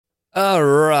All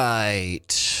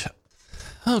right.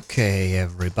 Okay,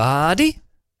 everybody.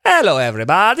 Hello,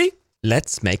 everybody.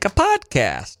 Let's make a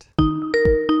podcast.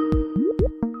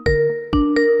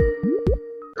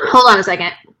 Hold on a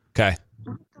second. Okay.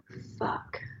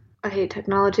 Fuck. I hate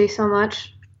technology so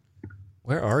much.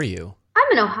 Where are you?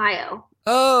 I'm in Ohio.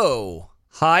 Oh,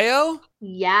 Ohio?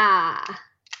 Yeah.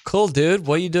 Cool, dude.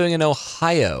 What are you doing in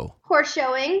Ohio? Horse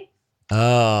showing.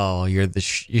 Oh, you're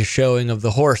showing of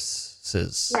the horses.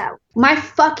 Yeah. My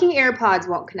fucking AirPods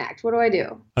won't connect. What do I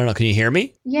do? I don't know. Can you hear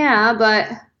me? Yeah, but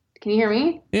can you hear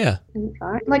me? Yeah.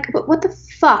 Like, but what the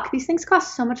fuck? These things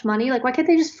cost so much money. Like, why can't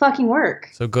they just fucking work?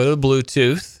 So go to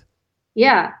Bluetooth.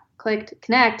 Yeah. Clicked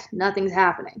connect. Nothing's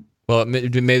happening. Well,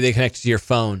 maybe they connect to your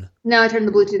phone. No, I turned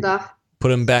the Bluetooth off. Put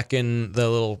them back in the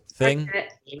little thing.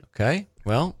 Okay.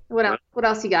 Well. What else? What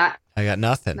else you got? I got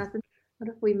nothing. Nothing. What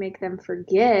if we make them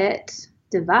forget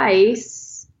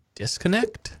device?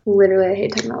 Disconnect? Literally, I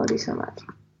hate technology so much.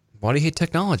 Why do you hate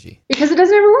technology? Because it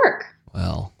doesn't ever work.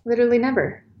 Well. Literally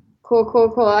never.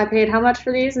 Cool. I paid how much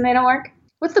for these and they don't work?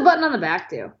 What's the button on the back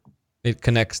do? It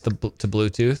connects to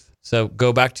Bluetooth. So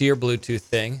go back to your Bluetooth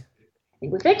thing. I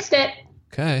think we fixed it.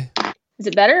 Okay. Is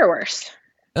it better or worse?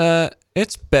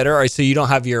 It's better. All right, so you don't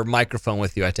have your microphone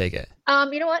with you, I take it.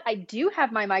 You know what? I do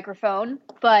have my microphone,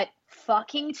 but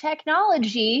fucking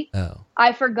technology. Oh.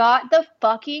 I forgot the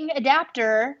fucking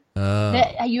adapter Oh.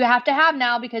 that you have to have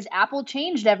now because Apple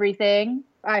changed everything.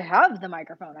 I have the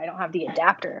microphone. I don't have the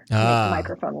adapter to make the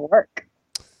microphone work.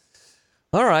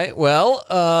 All right. Well,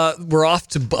 we're off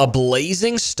to a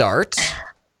blazing start.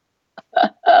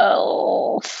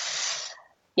 Oh.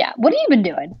 Yeah. What have you been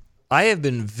doing? I have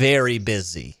been very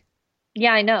busy.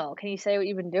 Yeah, I know. Can you say what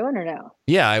you've been doing or no?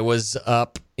 Yeah, I was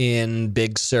up in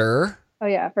Big Sur Oh,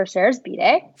 yeah. For Sarah's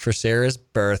B-Day. for Sarah's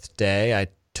birthday. I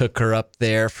took her up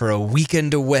there for a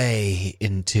weekend away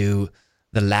into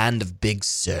the land of Big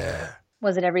Sur.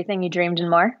 Was it everything you dreamed and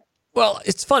more? Well,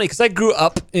 it's funny because I grew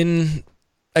up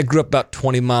about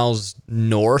 20 miles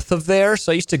north of there,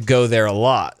 so I used to go there a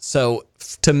lot. So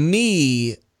to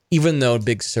me, even though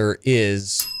Big Sur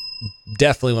is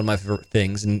definitely one of my favorite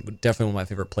things and definitely one of my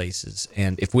favorite places,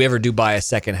 and if we ever do buy a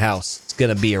second house, it's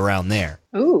going to be around there.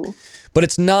 Ooh. But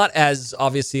it's not as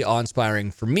obviously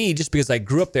awe-inspiring for me just because I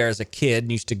grew up there as a kid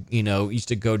and used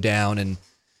to go down and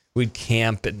we'd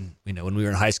camp, and when we were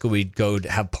in high school, we'd go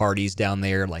to have parties down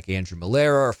there like Andrew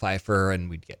Malera or Pfeiffer, and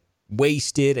we'd get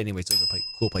wasted. Anyways, those are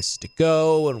cool places to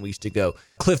go. And we used to go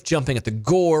cliff jumping at the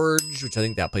Gorge, which I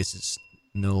think that place is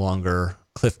no longer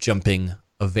cliff jumping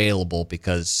available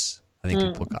because I think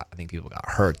people got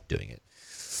hurt doing it.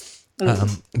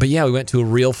 But yeah, we went to a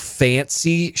real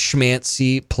fancy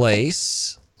schmancy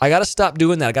place. I got to stop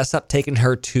doing that. I got to stop taking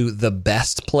her to the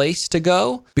best place to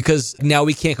go because now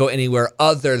we can't go anywhere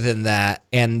other than that.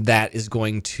 And that is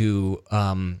going to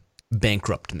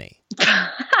bankrupt me,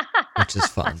 which is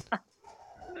fun.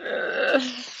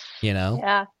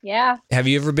 Yeah. Have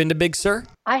you ever been to Big Sur?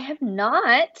 I have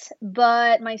not,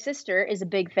 but my sister is a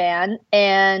big fan.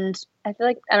 And I feel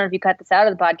like, I don't know if you cut this out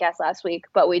of the podcast last week,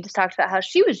 but we just talked about how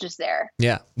she was just there.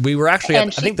 Yeah. We were actually at, I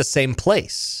think, the same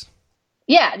place.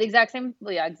 Yeah, the exact same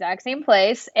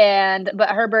place. But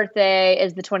her birthday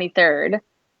is the 23rd.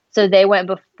 So they went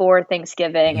before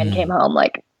Thanksgiving and came home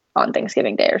like on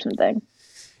Thanksgiving Day or something.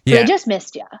 So they just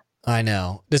missed you. I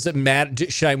know. Does it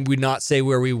matter? Should we not say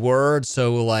where we were?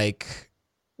 So like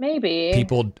maybe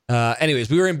people, anyways,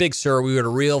 we were in Big Sur. We were at a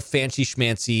real fancy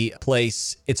schmancy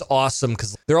place. It's awesome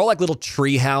because they're all like little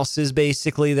tree houses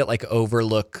basically that like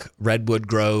overlook redwood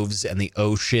groves and the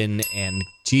ocean, and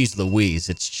geez Louise,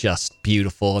 it's just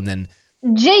beautiful. And then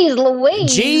Jeez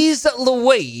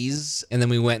Louise. And then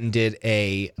we went and did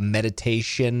a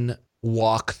meditation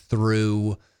walk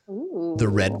through the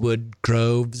redwood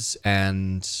groves,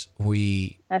 and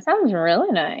that sounds really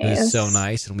nice. It was so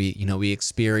nice, and we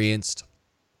experienced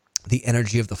the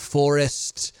energy of the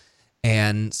forest,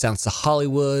 and sounds to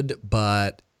Hollywood,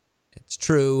 but it's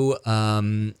true.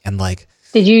 And like,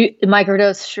 did you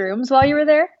microdose shrooms while you were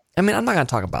there? I mean, I'm not gonna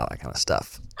talk about that kind of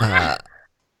stuff.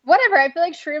 Whatever. I feel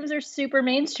like shrooms are super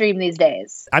mainstream these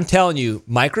days. I'm telling you,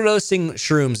 microdosing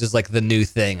shrooms is like the new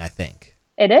thing, I think.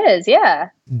 It is, yeah.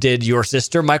 Did your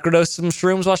sister microdose some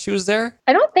shrooms while she was there?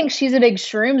 I don't think she's a big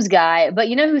shrooms guy, but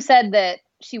you know who said that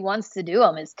she wants to do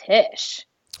them is Tish.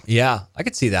 Yeah, I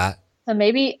could see that. So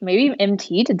maybe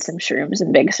MT did some shrooms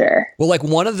in Big Sur. Well, like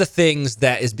one of the things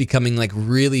that is becoming like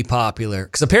really popular,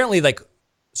 because apparently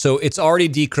so it's already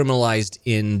decriminalized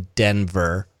in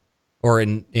Denver or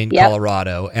in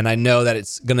Colorado, and I know that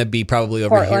it's going to be probably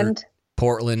over here.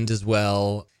 Portland as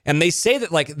well. And they say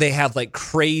that like they have like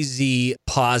crazy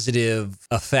positive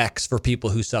effects for people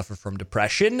who suffer from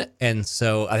depression. And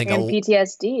so I think And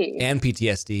PTSD. And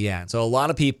PTSD, yeah. And so a lot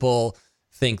of people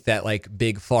think that like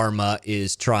big pharma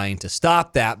is trying to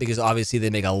stop that because obviously they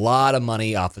make a lot of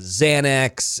money off of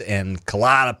Xanax and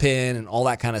Klonopin and all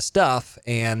that kind of stuff.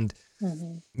 And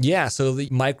yeah, so the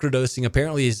microdosing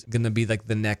apparently is going to be like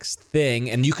the next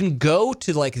thing. And you can go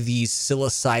to like these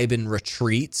psilocybin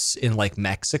retreats in like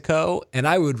Mexico. And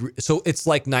so it's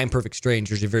like Nine Perfect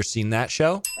Strangers. Have you ever seen that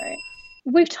show? Right.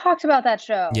 We've talked about that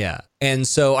show. Yeah. And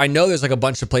so I know there's like a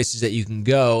bunch of places that you can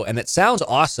go and it sounds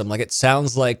awesome. Like it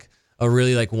sounds like a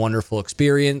really like wonderful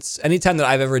experience. Anytime that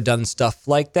I've ever done stuff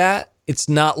like that, it's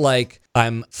not like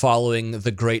I'm following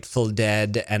the Grateful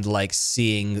Dead and like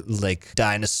seeing like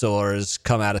dinosaurs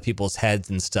come out of people's heads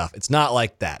and stuff. It's not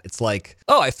like that. It's like,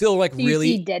 oh, I feel like Do you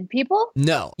really see dead people?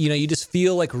 No, you just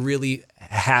feel like really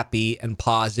happy and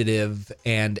positive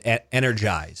and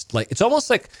energized. Like it's almost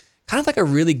like kind of like a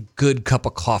really good cup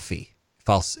of coffee. If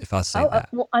I'll say that.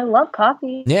 Well, I love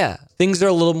coffee. Yeah, things are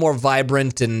a little more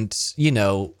vibrant and,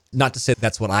 not to say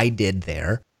that's what I did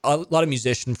there. A lot of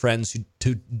musician friends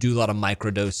who do a lot of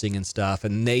microdosing and stuff,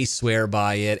 and they swear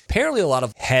by it. Apparently, a lot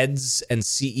of heads and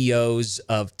CEOs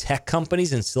of tech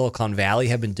companies in Silicon Valley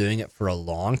have been doing it for a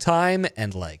long time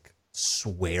and like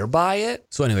swear by it.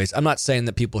 So anyways, I'm not saying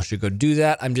that people should go do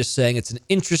that. I'm just saying it's an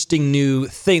interesting new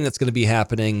thing that's going to be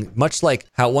happening, much like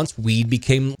how once weed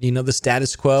became, the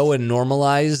status quo and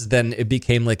normalized, then it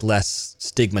became like less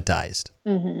stigmatized.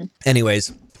 Mm-hmm.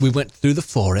 Anyways, we went through the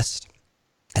forest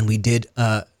and we did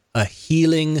a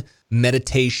healing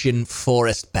meditation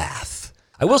forest bath.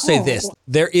 I will say this,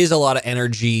 there is a lot of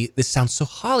energy. This sounds so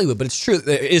Hollywood, but it's true.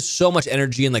 There is so much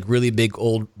energy in like really big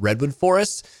old redwood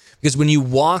forests because when you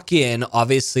walk in,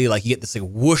 obviously like you get this like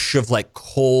whoosh of like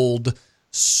cold,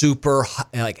 super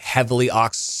like heavily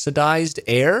oxidized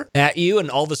air at you.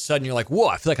 And all of a sudden you're like, whoa,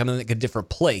 I feel like I'm in like a different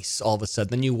place all of a sudden.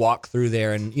 Then you walk through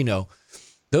there and,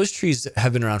 those trees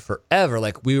have been around forever.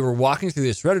 Like we were walking through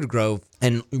this redwood grove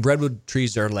and redwood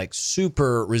trees are like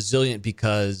super resilient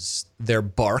because their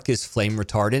bark is flame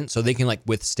retardant. So they can like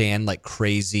withstand like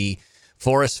crazy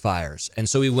forest fires. And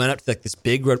so we went up to like this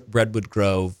big redwood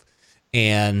grove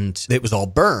and it was all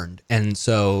burned. And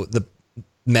so the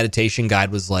meditation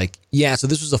guide was like, yeah, so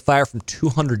this was a fire from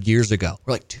 200 years ago.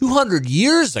 We're like, 200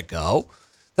 years ago?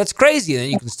 That's crazy. And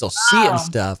then you can still see it and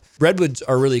stuff. Redwoods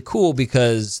are really cool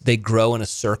because they grow in a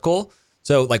circle.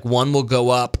 So like one will go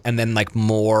up and then like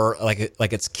more like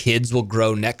its kids will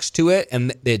grow next to it.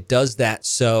 And it does that.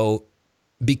 So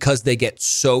because they get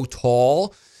so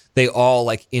tall, they all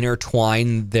like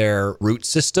intertwine their root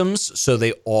systems. So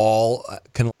they all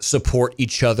can support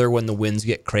each other when the winds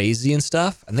get crazy and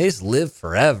stuff. And they just live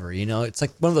forever. It's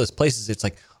like one of those places. It's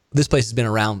like, this place has been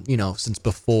around, since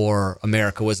before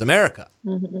America was America.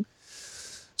 Mm-hmm.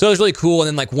 So it was really cool. And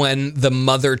then like when the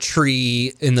mother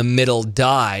tree in the middle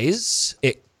dies,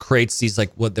 it creates these like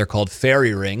what they're called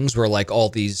fairy rings where like all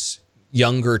these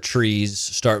younger trees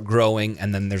start growing.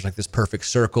 And then there's like this perfect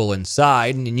circle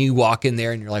inside. And you walk in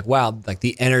there and you're like, wow, like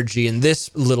the energy in this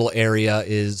little area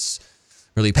is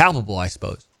really palpable, I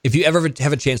suppose. If you ever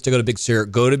have a chance to go to Big Sur,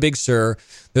 go to Big Sur.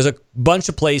 There's a bunch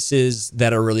of places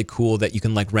that are really cool that you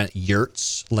can like rent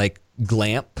yurts, like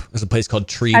Glamp. There's a place called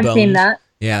Tree Bones. I've seen that.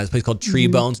 Yeah, there's a place called Tree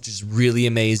Bones, which is really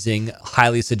amazing.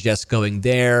 Highly suggest going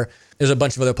there. There's a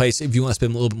bunch of other places. If you want to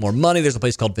spend a little bit more money, there's a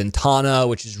place called Ventana,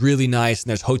 which is really nice.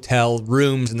 And there's hotel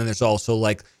rooms. And then there's also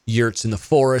like yurts in the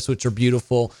forest, which are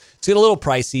beautiful. It's a little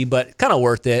pricey, but kind of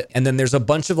worth it. And then there's a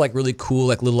bunch of like really cool,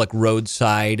 like little like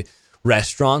roadside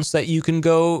restaurants that you can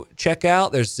go check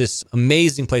out. There's this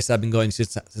amazing place I've been going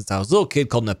since I was a little kid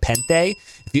called Nepenthe.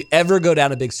 If you ever go down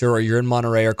to Big Sur or you're in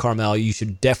Monterey or Carmel, you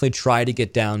should definitely try to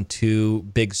get down to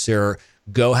Big Sur.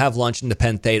 Go have lunch in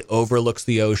Nepenthe. It overlooks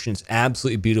the ocean. It's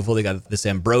absolutely beautiful. They got this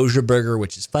ambrosia burger,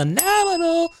 which is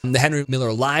phenomenal. The Henry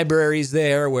Miller Library's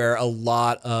there where a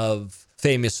lot of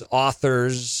famous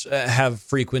authors have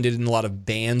frequented and a lot of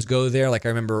bands go there. Like I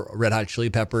remember Red Hot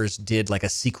Chili Peppers did like a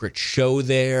secret show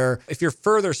there. If you're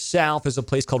further south, there's a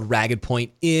place called Ragged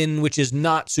Point Inn, which is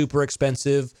not super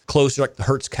expensive, closer like the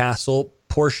Hertz Castle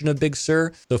portion of Big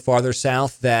Sur. So farther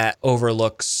south, that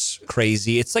overlooks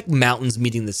crazy. It's like mountains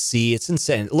meeting the sea. It's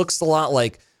insane. It looks a lot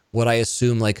like what I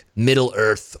assume like Middle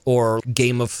Earth or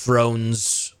Game of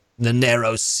Thrones, the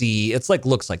Narrow Sea. It's like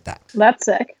looks like that. That's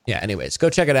sick. Yeah, anyways,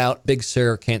 go check it out. Big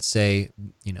Sur, can't say,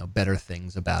 better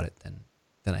things about it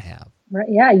than I have. Right.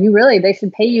 Yeah, they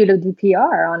should pay you to do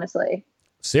PR, honestly.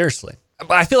 Seriously.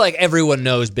 But I feel like everyone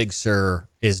knows Big Sur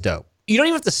is dope. you don't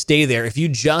even have to stay there. If you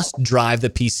just drive the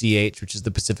PCH, which is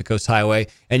the Pacific Coast Highway,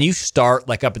 and you start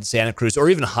like up in Santa Cruz or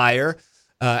even higher,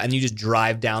 and you just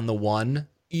drive down the one,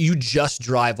 you just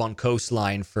drive on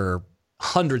coastline for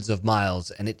hundreds of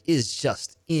miles, and it is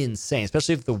just insane,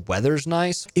 especially if the weather's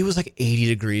nice. It was like 80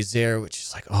 degrees there, which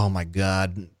is like, oh my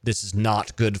God, this is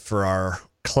not good for our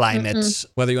climate,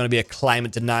 whether you want to be a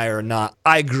climate denier or not.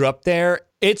 I grew up there.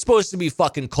 It's supposed to be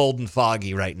fucking cold and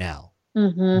foggy right now.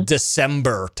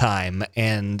 December time,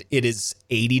 and it is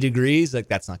 80 degrees. Like,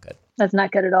 that's not good. That's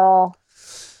not good at all.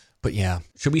 But yeah,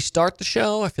 should we start the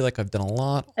show? I feel like I've done a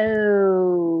lot.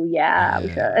 Oh, yeah, we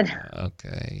should.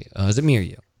 Okay. Is it me or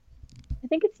you? I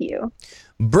think it's you.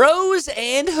 Bros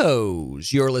and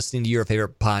hoes. You're listening to your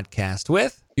favorite podcast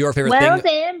with your favorite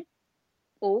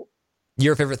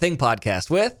your favorite thing podcast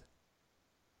with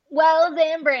Wells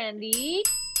and Brandy.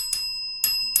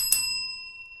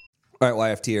 All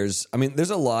right, YFTers. I mean, there's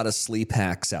a lot of sleep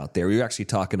hacks out there. We were actually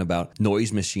talking about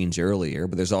noise machines earlier,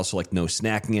 but there's also like no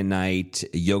snacking at night,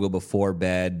 yoga before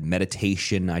bed,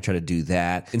 meditation. I try to do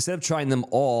that. Instead of trying them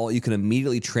all, you can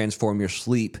immediately transform your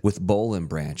sleep with Boll and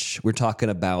Branch. We're talking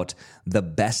about the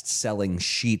best-selling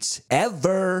sheets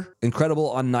ever. Incredible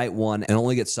on night one and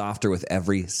only get softer with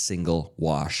every single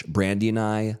wash. Brandy and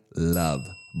I love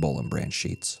Boll and Branch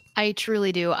sheets. I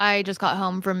truly do. I just got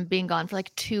home from being gone for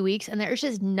like 2 weeks, and there's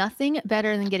just nothing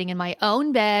better than getting in my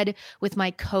own bed with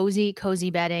my cozy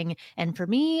bedding. And for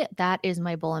me, that is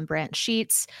my Boll and Branch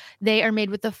sheets. They are made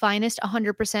with the finest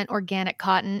 100% organic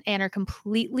cotton and are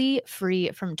completely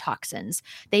free from toxins.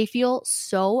 They feel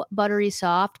so buttery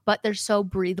soft, but they're so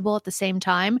breathable at the same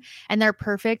time. And they're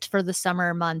perfect for the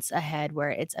summer months ahead where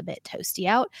it's a bit toasty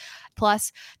out.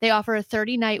 Plus, they offer a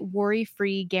 30-night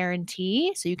worry-free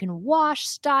guarantee, so you can wash,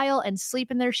 style, and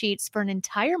sleep in their sheets for an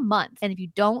entire month. And if you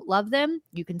don't love them,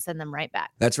 you can send them right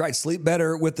back. That's right. Sleep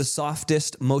better with the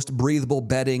softest, most breathable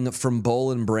bedding from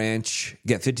Boll and Branch.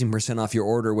 Get 15% off your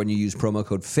order when you use promo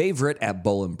code FAVORITE at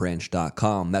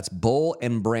bollandbranch.com. That's Boll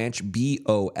and Branch,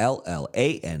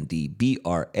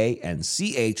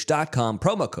 BOLLANDBRANCH.com.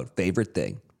 Promo code FAVORITE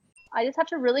thing. I just have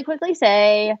to really quickly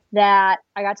say that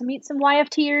I got to meet some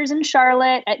YFTers in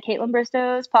Charlotte at Caitlin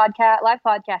Bristow's live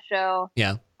podcast show.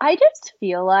 Yeah. I just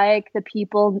feel like the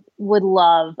people would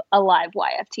love a live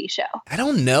YFT show. I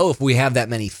don't know if we have that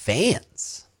many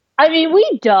fans. I mean,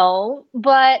 we don't,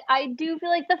 but I do feel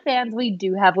like the fans we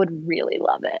do have would really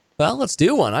love it. Well, let's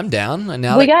do one. I'm down. And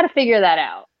now we got to figure that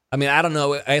out. I mean, I don't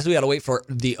know. I guess we got to wait for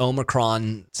the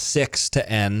Omicron 6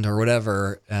 to end or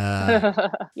whatever.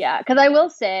 Yeah, because I will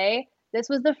say this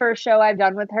was the first show I've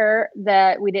done with her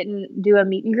that we didn't do a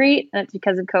meet and greet, and it's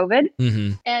because of COVID.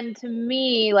 Mm-hmm. And to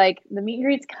me, like, the meet and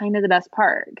greet's kind of the best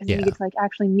part because Yeah. you get to like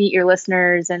actually meet your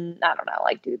listeners and I don't know,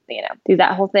 like do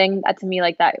that whole thing. That to me,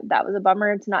 like that was a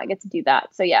bummer to not get to do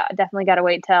that. So yeah, definitely got to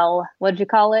wait till what'd you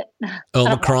call it?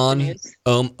 Omicron.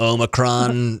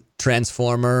 Omicron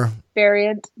Transformer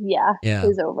variant. Yeah,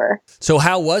 is over. So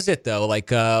how was it though?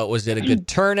 Like, was it a good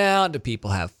turnout? Did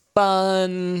people have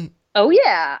fun? Oh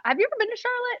yeah. Have you ever been to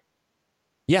Charlotte?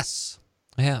 Yes,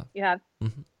 I have. You have?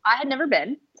 Mm-hmm. I had never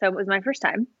been, so it was my first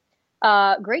time.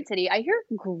 Great city. I hear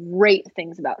great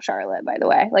things about Charlotte, by the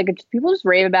way. Like, people just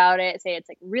rave about it, say it's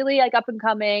like really like up and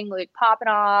coming, like popping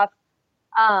off.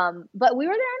 But we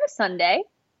were there on a Sunday,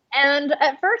 and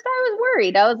at first I was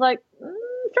worried. I was like,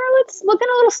 Charlotte's looking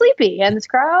a little sleepy, and this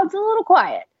crowd's a little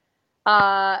quiet.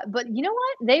 But you know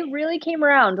what? They really came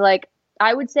around. Like,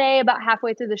 I would say about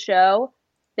halfway through the show,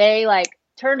 they like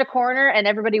turned a corner, and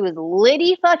everybody was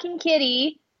litty fucking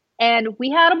kitty. And we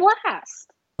had a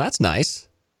blast. That's nice.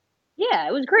 Yeah,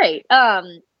 it was great. I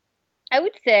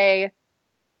would say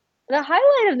the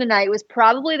highlight of the night was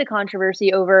probably the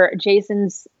controversy over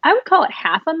Jason's, I would call it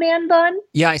half a man bun.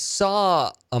 Yeah, I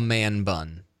saw a man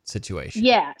bun situation.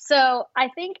 Yeah, so I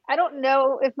don't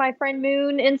know if my friend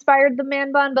Moon inspired the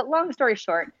man bun, but long story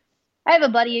short, I have a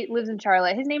buddy who lives in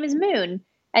Charlotte. His name is Moon.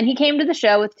 And he came to the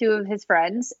show with two of his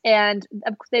friends, and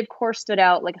they, of course, stood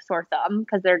out like a sore thumb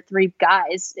because they're three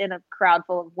guys in a crowd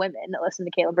full of women that listen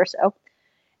to Caitlin Bristow.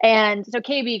 And so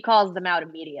KB calls them out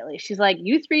immediately. She's like,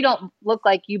 you three don't look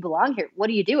like you belong here. What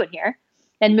are you doing here?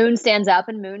 And Moon stands up,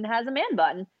 and Moon has a man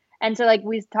bun. And so, like,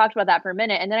 we talked about that for a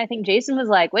minute. And then I think Jason was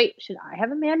like, wait, should I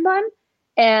have a man bun?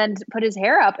 And put his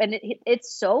hair up. And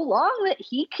it's so long that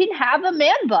he can have a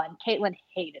man bun. Caitlin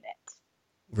hated it.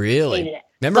 Really? Hated it.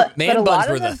 Remember, man buns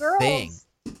were the the thing.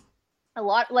 A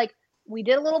lot, like, we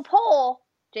did a little poll.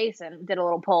 Jason did a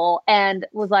little poll and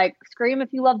was like, scream if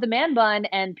you love the man bun.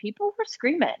 And people were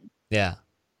screaming. Yeah.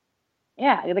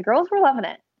 Yeah, the girls were loving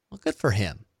it. Well, good for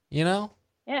him, you know?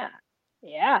 Yeah.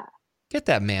 Yeah. Get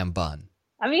that man bun.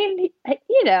 I mean,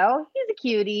 you know, he's a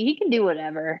cutie. He can do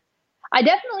whatever. I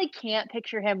definitely can't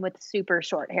picture him with super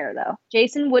short hair, though.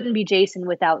 Jason wouldn't be Jason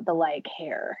without the, like,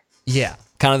 hair. Yeah.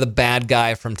 Kind of the bad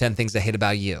guy from 10 Things I Hate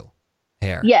About You.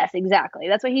 Hair. Yes, exactly.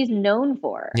 That's what he's known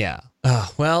for. Yeah.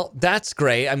 Well, that's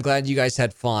great. I'm glad you guys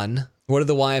had fun. What did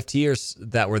the YFTers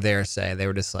that were there say? They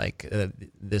were just like,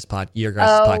 your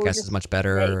guys' podcast is much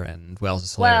better, and Wells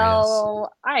is hilarious.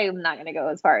 Well, I'm not going to go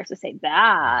as far as to say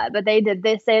that, but they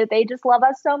say that they just love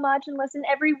us so much and listen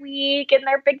every week, and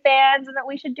they're big fans, and that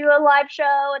we should do a live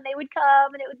show, and they would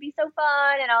come, and it would be so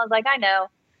fun. And I was like, I know.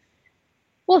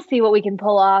 We'll see what we can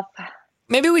pull off.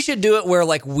 Maybe we should do it where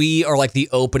like we are like the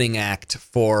opening act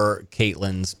for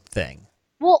Caitlin's thing.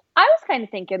 Well, I was kind of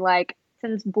thinking like,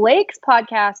 since Blake's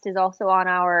podcast is also on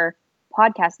our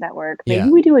podcast network, maybe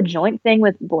we do a joint thing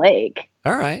with Blake.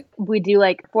 All right. We do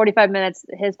like 45 minutes,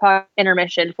 his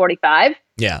intermission 45.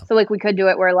 Yeah. So like we could do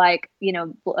it where like, you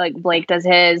know, like Blake does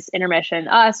his intermission,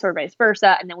 us, or vice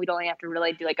versa. And then we'd only have to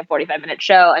really do like a 45-minute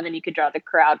show. And then you could draw the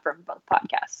crowd from both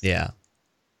podcasts. Yeah.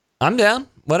 I'm down.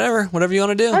 Whatever you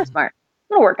want to do. That's smart.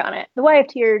 I'm going to work on it. The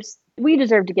YFTers, we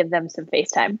deserve to give them some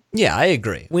FaceTime. Yeah, I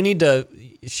agree. We need to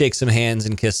shake some hands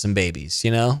and kiss some babies,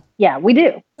 you know? Yeah, we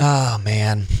do. Oh,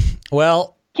 man.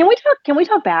 Well, Can we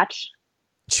talk Batch?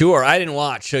 Sure. I didn't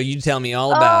watch, so you tell me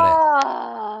all about it.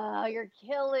 Oh, you're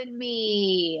killing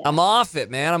me. I'm off it,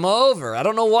 man. I'm over. I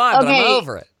don't know why, but I'm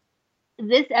over it.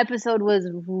 This episode was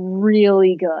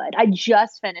really good. I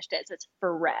just finished it, so it's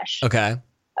fresh. Okay.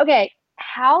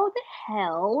 How the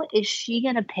hell is she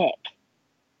going to pick?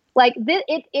 Like,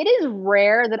 it is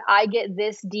rare that I get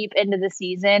this deep into the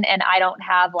season and I don't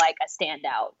have, like, a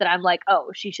standout that I'm like,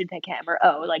 oh, she should pick him, or,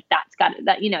 oh, like, that's got it,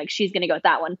 that, you know, like, she's going to go with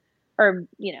that one. Or,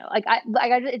 you know, like,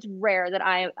 it's rare that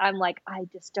I'm like, I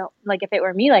just don't, like, if it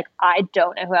were me, like, I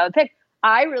don't know who I would pick.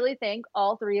 I really think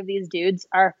all three of these dudes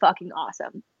are fucking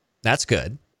awesome. That's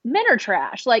good. Men are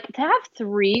trash. Like, to have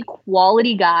three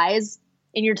quality guys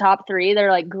in your top three,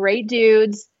 they're, like, great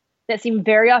dudes that seem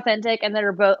very authentic, and that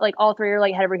are both like, all three are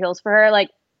like head over heels for her. Like,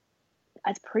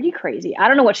 that's pretty crazy. I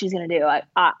don't know what she's gonna do. I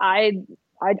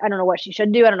don't know what she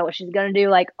should do. I don't know what she's gonna do.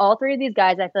 Like, all three of these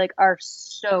guys, I feel like, are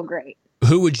so great.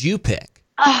 Who would you pick?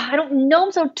 I don't know.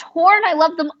 I'm so torn. I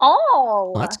love them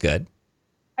all. Well, that's good.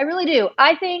 I really do.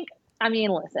 I think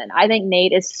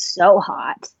Nate is so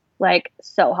hot. Like,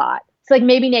 so hot. It's like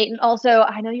maybe Nate, and also,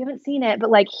 I know you haven't seen it, but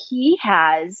like, he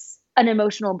has an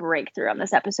emotional breakthrough on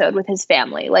this episode with his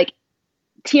family. Like,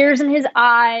 tears in his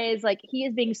eyes. Like, he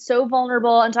is being so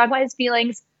vulnerable and talking about his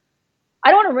feelings. I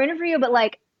don't want to ruin it for you, but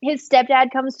like, his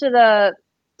stepdad comes to the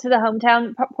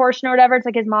hometown portion or whatever. It's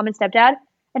like his mom and stepdad,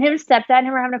 and him and stepdad and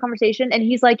him are having a conversation. And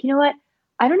he's like, you know what?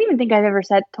 I don't even think I've ever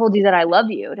told you that I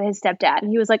love you, to his stepdad. And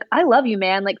he was like, I love you,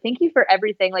 man. Like, thank you for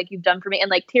everything like you've done for me.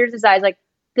 And like, tears in his eyes, like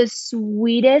the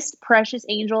sweetest, precious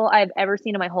angel I've ever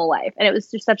seen in my whole life. And it was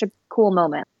just such a cool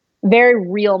moment. Very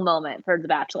real moment for The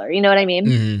Bachelor. You know what I mean?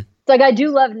 Mm-hmm. So, like, I do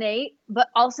love Nate, but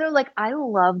also, like, I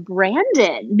love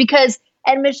Brandon because,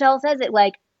 and Michelle says it,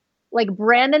 like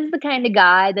Brandon's the kind of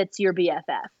guy that's your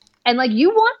BFF. And, like, you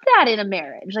want that in a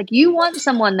marriage. Like, you want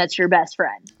someone that's your best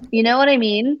friend. You know what I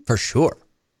mean? For sure.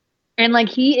 And, like,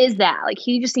 he is that. Like,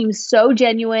 he just seems so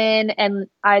genuine, and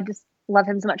I just love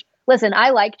him so much. Listen, I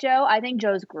like Joe. I think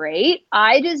Joe's great.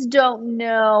 I just don't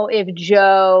know if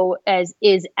Joe is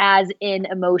as in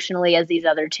emotionally as these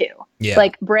other two. Yeah.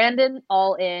 Like, Brandon,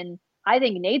 all in. I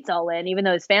think Nate's all in, even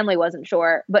though his family wasn't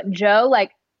sure. But Joe,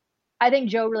 like, I think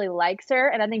Joe really likes her,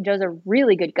 and I think Joe's a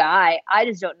really good guy. I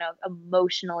just don't know if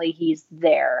emotionally he's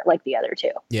there like the other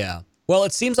two. Yeah. Well,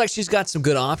 it seems like she's got some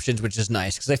good options, which is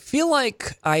nice, because I feel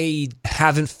like I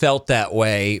haven't felt that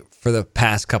way for the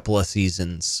past couple of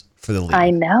seasons for the league. I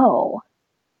know.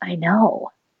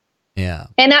 Yeah.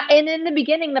 And in the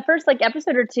beginning, the first like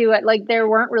episode or two, like there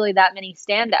weren't really that many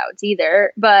standouts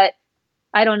either. But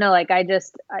I don't know. Like,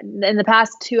 in the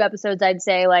past two episodes, I'd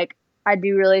say like I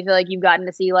do really feel like you've gotten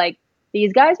to see like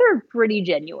these guys are pretty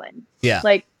genuine. Yeah.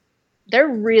 Like, they're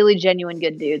really genuine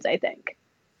good dudes, I think.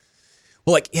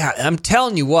 Well, like, yeah, I'm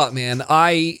telling you what, man.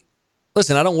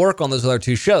 Listen, I don't work on those other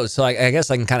two shows, so I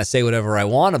guess I can kind of say whatever I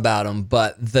want about them.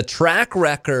 But the track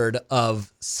record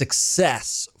of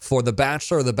success for The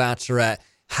Bachelor or The Bachelorette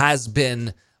has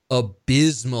been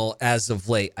abysmal as of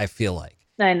late, I feel like.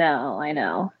 I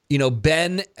know. You know,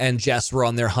 Ben and Jess were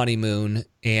on their honeymoon,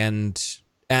 and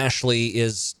Ashley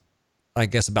is, I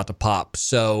guess, about to pop.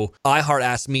 So iHeart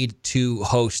asked me to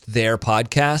host their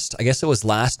podcast. I guess it was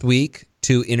last week,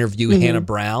 to interview Hannah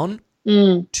Brown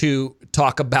to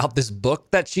talk about this book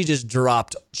that she just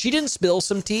dropped. She didn't spill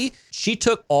some tea. She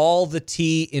took all the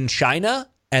tea in China,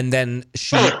 and then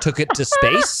she took it to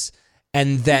space,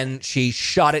 and then she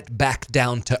shot it back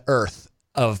down to Earth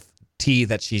of tea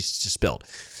that she's just spilled.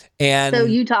 And So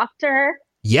you talked to her?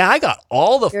 yeah, I got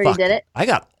all the You already fucking, did it? I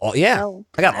got all, yeah. Oh,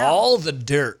 I got wow. all the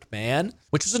dirt, man,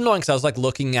 which was annoying because I was like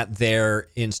looking at their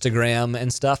Instagram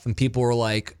and stuff, and people were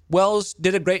like, Wells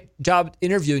did a great job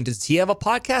interviewing. Does he have a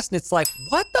podcast? And it's like,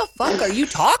 what the fuck are you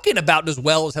talking about? Does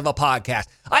Wells have a podcast?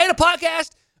 I had a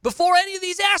podcast before any of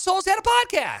these assholes had a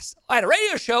podcast. I had a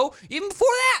radio show even before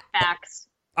that. Facts.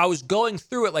 I was going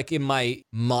through it like in my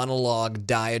monologue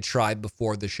diatribe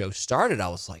before the show started. I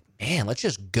was like, man, let's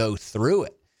just go through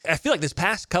it. I feel like this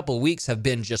past couple of weeks have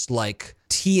been just like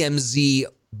TMZ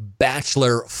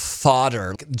Bachelor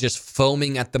fodder, just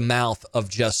foaming at the mouth of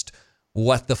just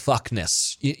what the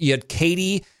fuckness. You had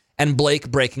Katie and Blake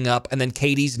breaking up, and then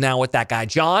Katie's now with that guy,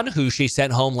 John, who she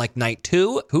sent home like night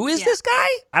 2. Who is this guy?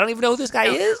 I don't even know who this guy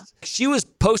is. She was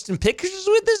posting pictures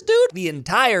with this dude the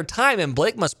entire time, and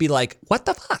Blake must be like, what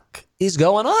the fuck is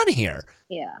going on here?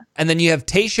 Yeah. And then you have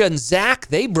Tayshia and Zach,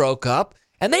 they broke up.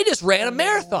 And they just ran a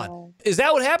marathon. Is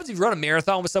that what happens if you run a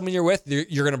marathon with someone you're with?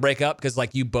 You're going to break up because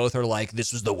like you both are like,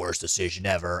 this was the worst decision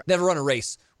ever. Never run a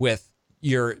race with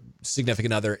your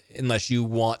significant other unless you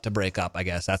want to break up, I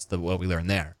guess. That's what we learned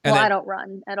there. And Well, then- I don't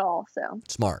run at all, so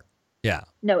Smart. Yeah.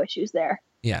 no issues there.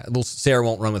 Yeah. Well, Sarah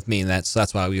won't run with me, and that's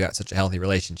why we got such a healthy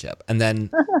relationship. And then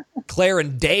Claire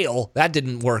and Dale, that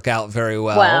didn't work out very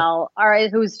well. Well, all right.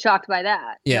 Who's shocked by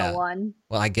that? Yeah. No one.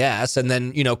 Well, I guess. And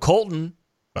then, Colton.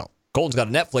 Colton's got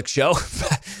a Netflix show.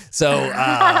 So,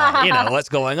 what's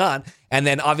going on? And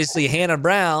then obviously Hannah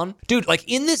Brown. Dude, like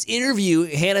in this interview,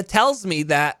 Hannah tells me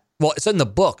that, well, it's in the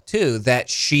book too, that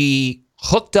she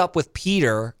hooked up with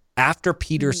Peter after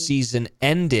Peter's season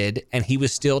ended and he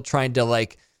was still trying to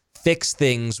like fix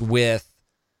things with,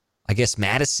 I guess,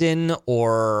 Madison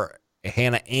or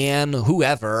Hannah Ann,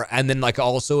 whoever. And then like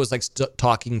also was like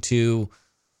talking to,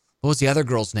 what was the other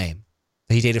girl's name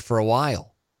that he dated for a while?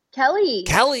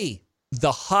 Kelly,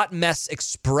 the hot mess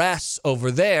express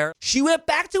over there. She went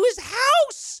back to his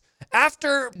house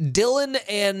after Dylan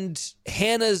and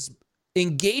Hannah's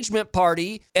engagement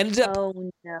party ended up.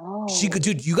 Oh no.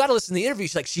 Dude, you got to listen to the interview.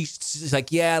 She's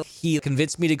like, yeah, he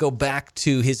convinced me to go back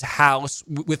to his house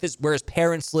where his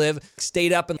parents live,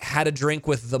 stayed up and had a drink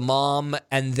with the mom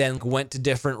and then went to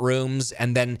different rooms.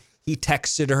 And then he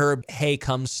texted her, hey,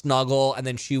 come snuggle. And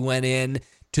then she went in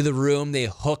to the room. They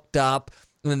hooked up.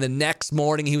 And then the next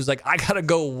morning, he was like, I got to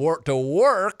go to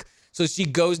work. So she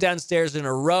goes downstairs in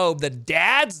a robe. The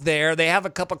dad's there. They have a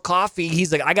cup of coffee.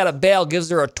 He's like, I got to bail. Gives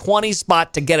her a 20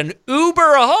 spot to get an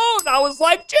Uber home. I was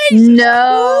like, Jesus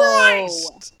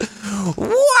Christ.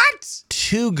 What?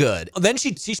 Too good. Then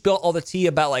she spilled all the tea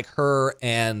about like her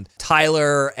and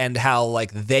Tyler and how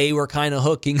like they were kind of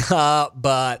hooking up,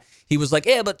 but he was like,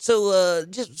 yeah, but so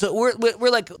we're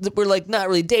like not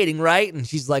really dating, right? And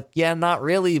she's like, yeah, not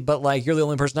really, but like you're the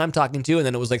only person I'm talking to. And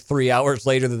then it was like 3 hours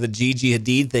later that the Gigi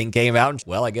Hadid thing came out. And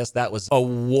well, I guess that was a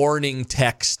warning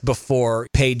text before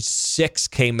page 6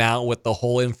 came out with the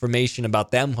whole information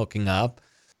about them hooking up.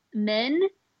 Men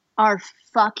are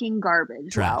fucking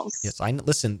garbage. Trash. Wells. Yes, I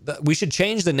listen. We should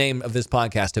change the name of this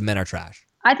podcast to Men Are Trash.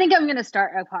 I think I'm going to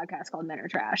start a podcast called Men Are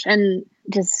Trash and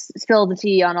just spill the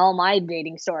tea on all my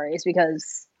dating stories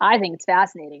because I think it's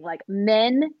fascinating. Like,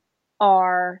 men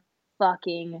are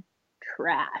fucking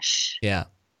trash. Yeah.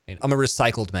 I'm a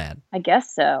recycled man. I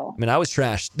guess so. I mean, I was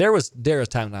trash. There was a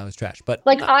time when I was trash, but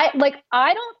I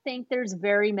don't think there's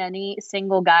very many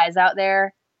single guys out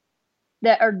there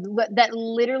that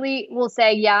literally will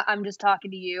say, yeah, I'm just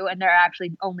talking to you, and they're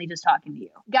actually only just talking to you.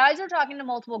 Guys are talking to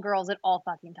multiple girls at all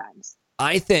fucking times.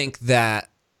 I think that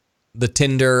the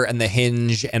Tinder and the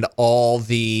Hinge and all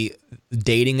the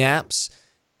dating apps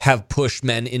have pushed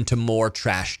men into more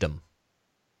trashdom.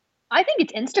 I think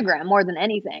it's Instagram more than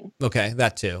anything. Okay,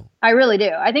 that too. I really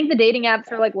do. I think the dating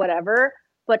apps are like whatever,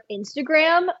 but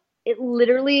Instagram, it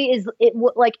literally is. It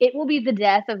will be the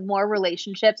death of more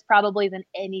relationships probably than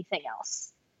anything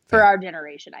else for Fair. our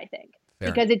generation. I think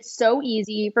Fair. because it's so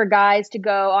easy for guys to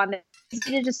go on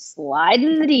to just slide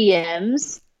in the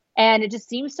DMs, and it just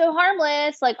seems so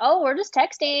harmless. Like, oh, we're just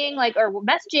texting, like, or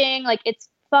messaging. Like, it's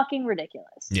fucking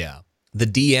ridiculous. Yeah. The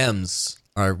DMs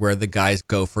are where the guys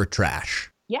go for trash.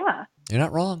 Yeah. You're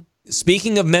not wrong.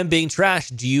 Speaking of men being trash,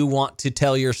 do you want to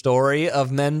tell your story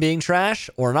of men being trash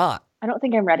or not? I don't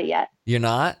think I'm ready yet. You're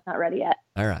not? Not ready yet.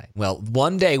 All right. Well,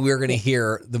 one day we're going to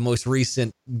hear the most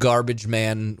recent garbage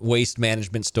man waste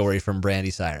management story from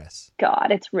Brandy Cyrus. God,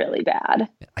 it's really bad.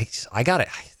 I got it.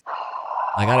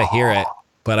 I got to hear it,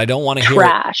 but I don't want to hear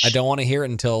Trash. it. I don't want to hear it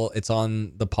until it's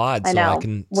on the pod. I So know. I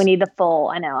can. We need the full.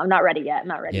 I know. I'm not ready yet. I'm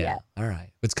not ready Yeah. yet. All right.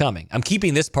 It's coming. I'm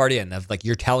keeping this part in of like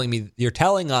you're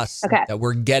telling us Okay. that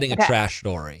we're getting a Okay. trash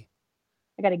story.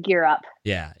 I got to gear up.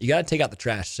 Yeah, you got to take out the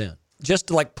trash soon. Just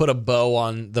to like put a bow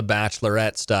on the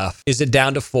Bachelorette stuff. Is it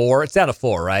down to 4? It's down to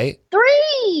 4, right?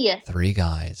 3! 3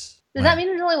 guys. Does that mean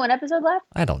there's only 1 episode left?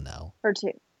 I don't know. Or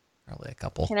 2? Probably a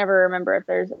couple. I can never remember if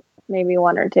there's maybe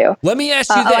 1 or 2. Let me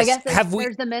ask you this. I guess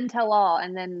there's the Men Tell All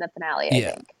and then the finale,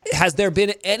 I think. Has there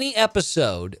been any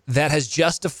episode that has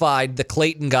justified the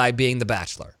Clayton guy being the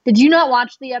Bachelor? Did you not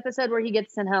watch the episode where he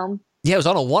gets sent home? Yeah, it was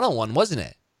on a one-on-one, wasn't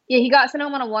it? Yeah, he got sent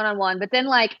home on a one-on-one, but then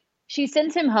like she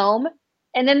sends him home,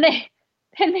 and then they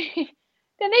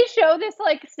show this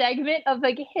like segment of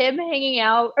like him hanging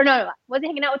out, or no, was he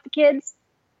hanging out with the kids?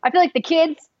 I feel like the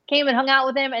kids came and hung out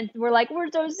with him and were like,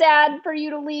 "We're so sad for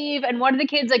you to leave." And one of the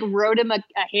kids like wrote him a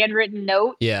handwritten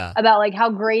note, about like how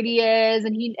great he is,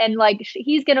 and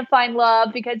he's gonna find love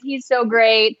because he's so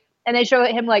great. And they show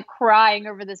him like crying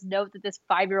over this note that this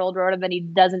 5-year-old wrote him, and he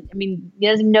doesn't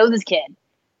know this kid.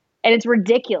 And it's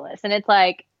ridiculous. And it's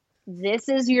like, this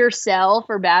is your sell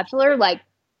for Bachelor? Like,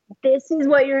 this is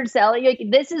what you're selling? Like,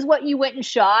 this is what you went and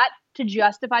shot to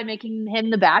justify making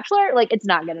him the Bachelor? Like, it's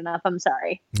not good enough. I'm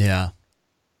sorry. Yeah.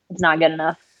 It's not good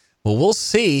enough. Well, we'll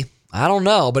see. I don't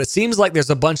know. But it seems like there's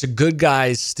a bunch of good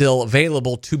guys still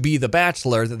available to be the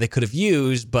Bachelor that they could have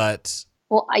used, but...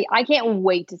 Well, I can't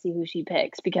wait to see who she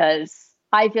picks because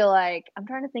I feel like I'm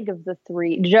trying to think of the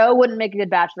 3. Joe wouldn't make a good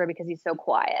Bachelor because he's so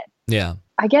quiet. Yeah.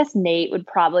 I guess Nate would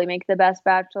probably make the best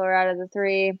Bachelor out of the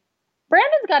 3.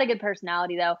 Brandon's got a good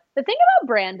personality, though. The thing about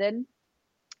Brandon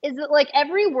is that, like,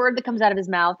 every word that comes out of his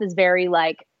mouth is very,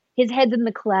 like, his head's in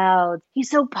the clouds. He's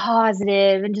so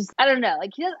positive and just, I don't know.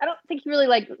 Like, I don't think he really,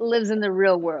 like, lives in the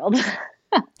real world.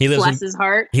 He lives Bless his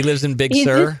heart. He lives in Big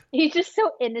Sur. He's just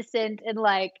so innocent and,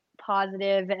 like,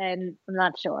 positive, and I'm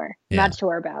not sure. I'm not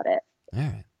sure about it. All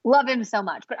right. Love him so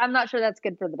much, but I'm not sure that's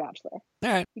good for The Bachelor. All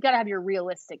right. You got to have your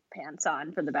realistic pants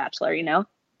on for The Bachelor, you know?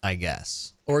 I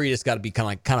guess. Or you just got to be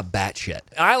kind of batshit.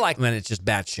 I like when it's just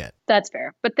batshit. That's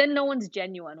fair. But then no one's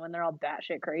genuine when they're all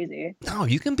batshit crazy. No,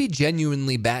 you can be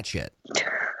genuinely batshit.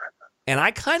 And I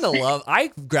kind of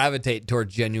I gravitate toward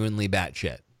genuinely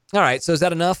batshit. All right. So is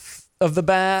that enough of the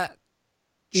Bachelor?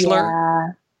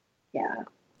 Yeah.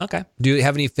 Okay. Do you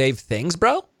have any fave things,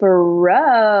 bro?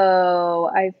 Bro,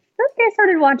 I think I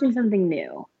started watching something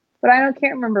new, but I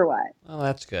can't remember what. Oh,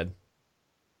 that's good.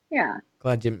 Yeah.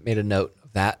 Glad you made a note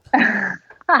of that.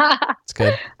 That's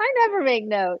good. I never make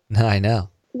notes. No, I know.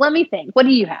 Let me think. What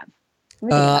do you have?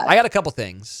 I got a couple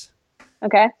things.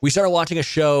 Okay. We started watching a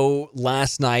show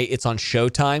last night. It's on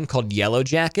Showtime called Yellow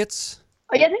Jackets.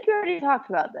 Oh, yeah, I think you already talked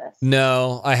about this.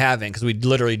 No, I haven't because we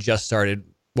literally just started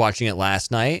watching it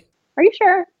last night. Are you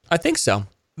sure? I think so.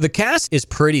 The cast is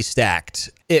pretty stacked.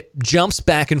 It jumps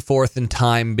back and forth in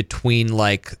time between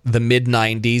like the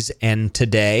mid-90s and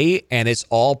today, and it's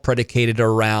all predicated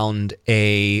around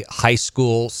a high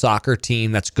school soccer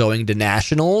team that's going to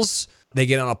nationals. They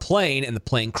get on a plane and the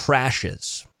plane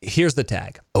crashes. Here's the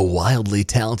tag. A wildly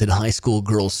talented high school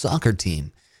girls soccer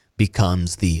team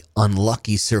becomes the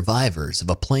unlucky survivors of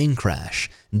a plane crash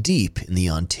deep in the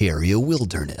Ontario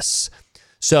wilderness.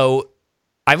 So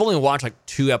I've only watched like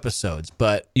 2 episodes,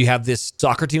 but you have this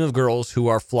soccer team of girls who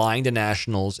are flying to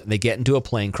nationals and they get into a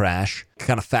plane crash.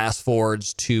 Kind of fast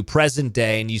forwards to present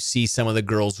day and you see some of the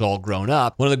girls all grown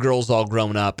up. One of the girls all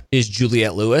grown up is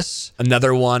Juliette Lewis.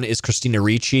 Another one is Christina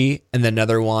Ricci. And then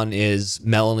another one is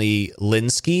Melanie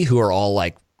Lynskey, who are all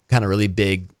like kind of really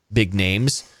big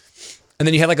names. And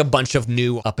then you have like a bunch of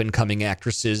new up and coming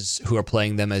actresses who are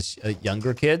playing them as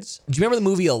younger kids. Do you remember the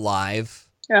movie Alive?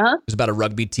 Uh-huh. It was about a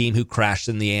rugby team who crashed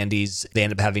in the Andes. They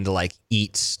end up having to like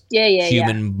eat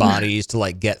human bodies to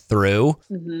like get through.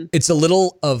 Mm-hmm. It's a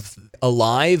little of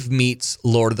Alive meets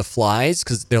Lord of the Flies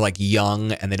because they're like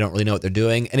young and they don't really know what they're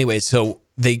doing. Anyway, so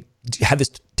they had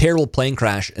this terrible plane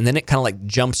crash and then it kind of like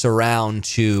jumps around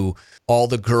to all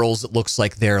the girls. It looks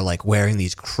like they're like wearing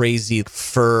these crazy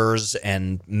furs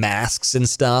and masks and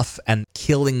stuff and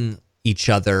killing each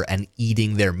other and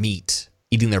eating their meat,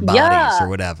 eating their bodies or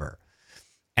whatever.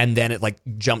 And then it like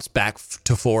jumps back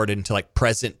to forward into like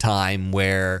present time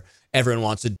where everyone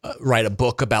wants to write a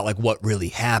book about like what really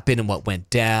happened and what went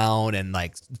down. And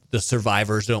like the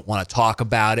survivors don't want to talk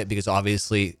about it because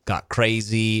obviously it got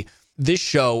crazy. This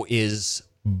show is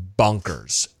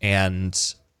bonkers and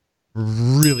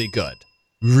really good.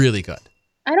 Really good.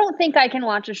 I don't think I can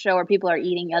watch a show where people are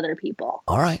eating other people.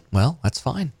 All right. Well, that's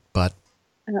fine. But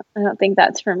I don't think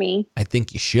that's for me. I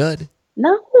think you should.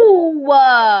 No.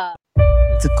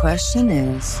 The question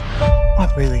is,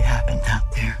 what really happened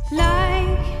out there?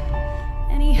 Like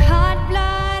any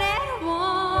hot-blooded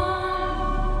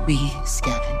one. We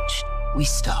scavenged. We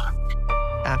starved.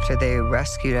 After they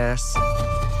rescued us,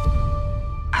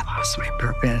 I lost my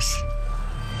purpose.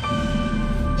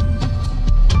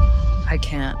 I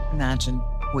can't imagine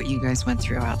what you guys went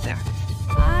through out there.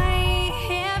 I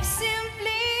have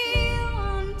simply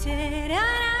wanted an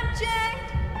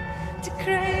object to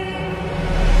crave.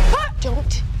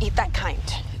 Don't eat that kind.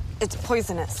 It's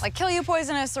poisonous. Like kill you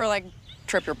poisonous or like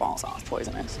trip your balls off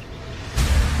poisonous.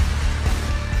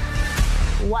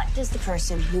 What does the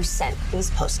person who sent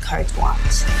these postcards want?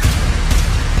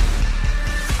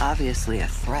 Obviously a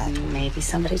threat. Maybe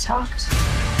somebody talked.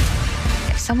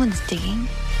 If someone's digging,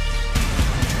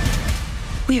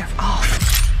 we are off.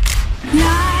 Like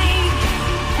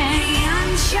an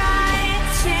uncharted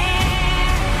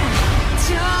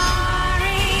story,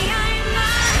 I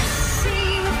must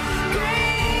seem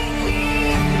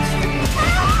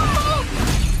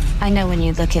great. I know when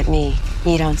you look at me,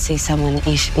 you don't see someone that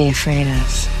you should be afraid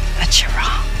of. But you're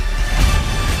wrong.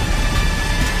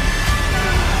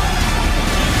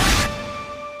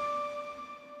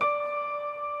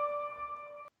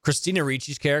 Christina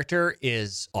Ricci's character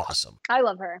is awesome. I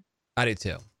love her. I do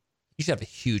too. You should have a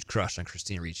huge crush on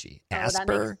Christina Ricci. Oh, that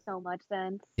Asper. makes so much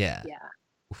sense. Yeah. Yeah.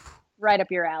 Right up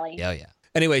your alley. Yeah, yeah.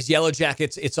 Anyways, Yellow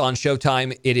Jackets, it's on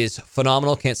Showtime. It is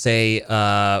phenomenal. Can't say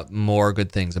more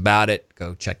good things about it.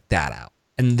 Go check that out.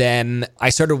 And then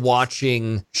I started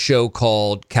watching a show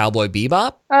called Cowboy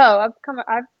Bebop. Oh, I've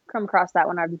come across that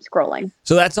when I'm scrolling.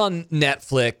 So that's on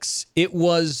Netflix. It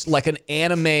was like an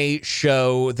anime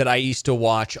show that I used to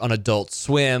watch on Adult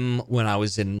Swim when I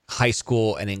was in high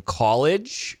school and in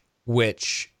college,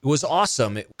 which was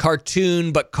awesome.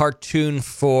 Cartoon, but cartoon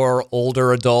for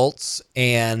older adults.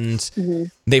 And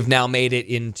they've now made it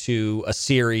into a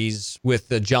series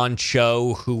with John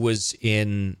Cho, who was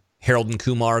in Harold and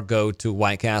Kumar Go to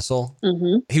White Castle.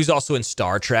 He was also in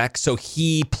Star Trek. So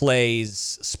he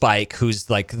plays Spike, who's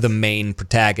like the main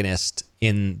protagonist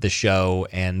in the show.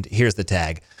 And here's the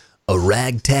tag. A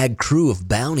ragtag crew of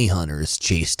bounty hunters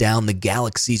chase down the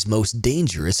galaxy's most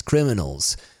dangerous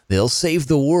criminals. They'll save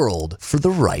the world for the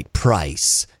right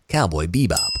price. Cowboy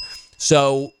Bebop.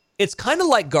 So it's kind of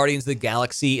like Guardians of the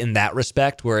Galaxy in that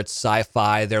respect, where it's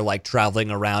sci-fi. They're like traveling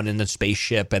around in a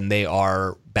spaceship and they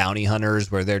are bounty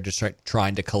hunters where they're just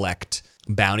trying to collect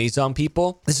bounties on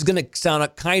people. This is going to sound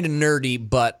kind of nerdy,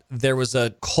 but there was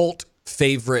a cult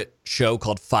favorite show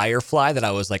called Firefly that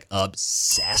I was like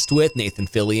obsessed with. Nathan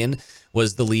Fillion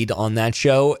was the lead on that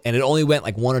show, and it only went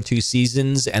like 1 or 2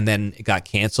 seasons and then it got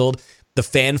canceled. The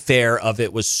fanfare of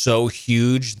it was so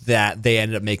huge that they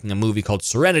ended up making a movie called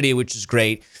Serenity, which is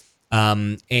great.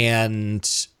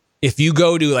 And if you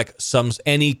go to like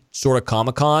any sort of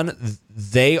Comic-Con,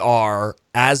 they are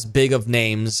as big of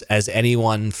names as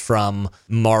anyone from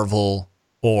Marvel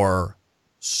or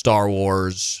Star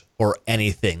Wars or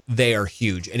anything. They are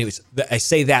huge. Anyways, I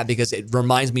say that because it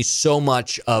reminds me so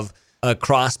much of a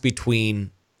cross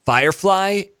between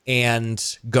Firefly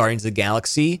and Guardians of the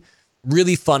Galaxy.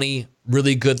 Really funny,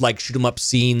 really good, like shoot 'em up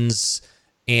scenes,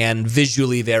 and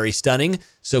visually very stunning.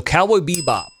 So Cowboy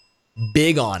Bebop,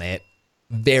 big on it,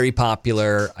 very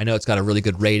popular. I know it's got a really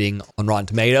good rating on Rotten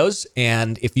Tomatoes,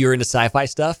 and if you're into sci-fi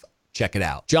stuff, check it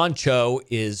out. John Cho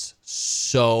is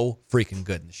so freaking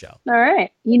good in the show. All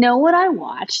right. You know what I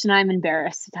watched, and I'm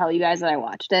embarrassed to tell you guys that I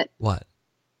watched it? What?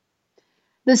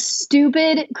 The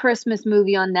stupid Christmas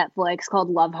movie on Netflix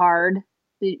called Love Hard.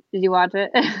 Did you watch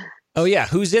it? Oh yeah,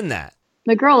 who's in that?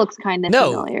 The girl looks kind of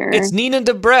familiar. It's Nina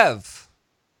Dobrev.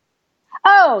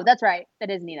 Oh, that's right. That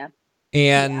is Nina.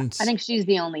 And I think she's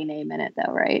the only name in it,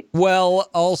 though, right? Well,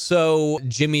 also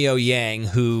Jimmy O Yang,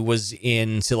 who was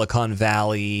in Silicon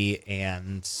Valley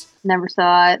and... Never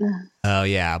saw it. Oh,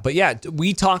 yeah. But yeah,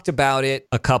 we talked about it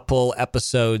a couple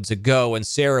episodes ago when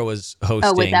Sarah was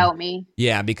hosting. Oh, without me?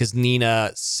 Yeah, because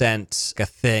Nina sent a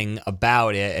thing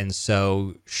about it, and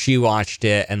so she watched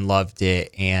it and loved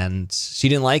it, and she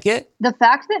didn't like it? The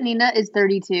fact that Nina is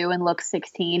 32 and looks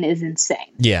 16 is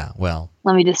insane. Yeah, well...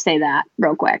 Let me just say that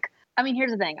real quick. I mean,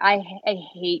 here's the thing. I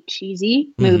hate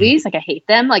cheesy movies. Like, I hate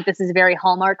them. Like, this is a very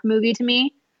Hallmark movie to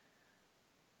me.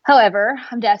 However,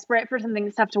 I'm desperate for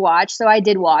something tough to watch, so I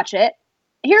did watch it.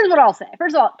 Here's what I'll say.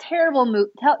 First of all,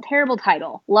 terrible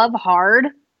title. Love Hard.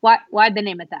 Why'd they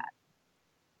name it that?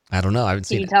 I don't know. I haven't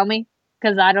seen it. Can you tell me?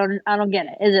 Because I don't get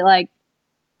it. Is it like,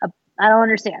 I don't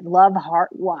understand. Love Hard.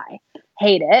 Why?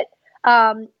 Hate it.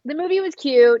 The movie was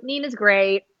cute. Nina's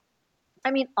great. I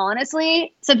mean,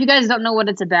 honestly, so if you guys don't know what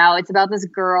it's about this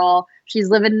girl. She's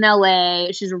living in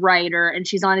LA. She's a writer, and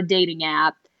she's on a dating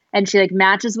app. And she like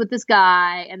matches with this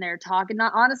guy, and they're talking.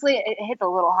 Honestly, it hits a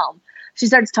little home. She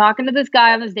starts talking to this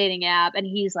guy on this dating app, and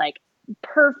he's like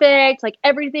perfect, like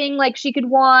everything like she could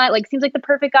want. Like seems like the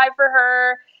perfect guy for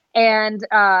her. and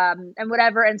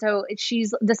whatever. And so she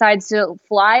decides to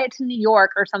fly to New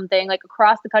York or something, like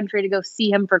across the country, to go see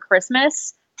him for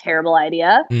Christmas. Terrible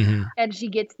idea. Mm-hmm. And she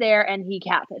gets there and he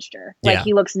catfished her. Like Yeah.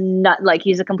 he looks not like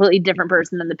he's a completely different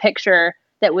person than the picture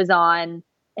that was on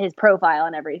his profile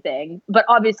and everything. But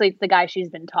obviously it's the guy she's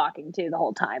been talking to the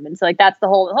whole time. And so like that's the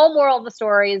whole moral of the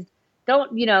story is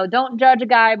don't judge a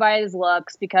guy by his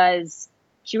looks, because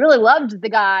she really loved the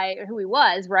guy who he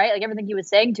was, right? Like everything he was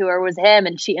saying to her was him,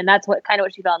 and that's what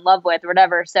she fell in love with or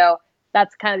whatever. So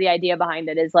that's kind of the idea behind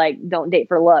it, is like don't date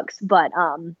for looks. But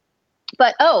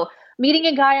meeting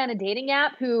a guy on a dating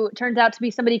app who turns out to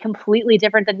be somebody completely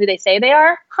different than who they say they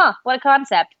are. Huh, what a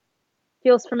concept.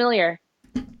 Feels familiar.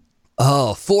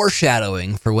 Oh,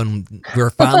 foreshadowing for when we're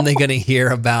finally going to hear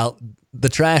about the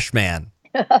trash man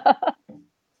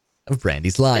of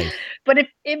Brandy's life. But if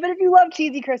you love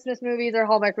cheesy Christmas movies or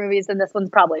Hallmark movies, then this one's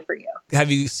probably for you.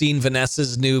 Have you seen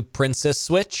Vanessa's new Princess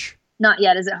Switch? Not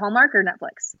yet. Is it Hallmark or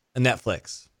Netflix?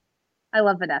 Netflix. I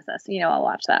love Vanessa, so I'll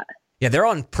watch that. Yeah, they're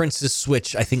on Princess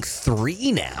Switch, I think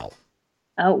 3 now.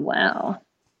 Oh, wow.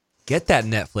 Get that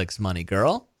Netflix money,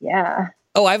 girl. Yeah.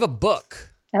 Oh, I have a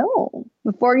book. Oh,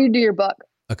 before you do your book,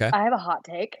 Okay. I have a hot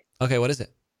take. Okay, what is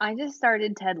it? I just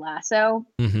started Ted Lasso,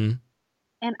 Mm-hmm.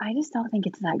 and I just don't think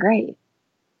it's that great.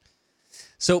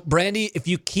 So, Brandy, if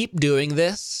you keep doing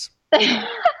this,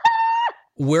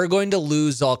 we're going to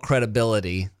lose all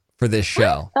credibility for this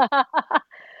show.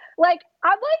 Like,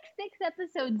 I'm like 6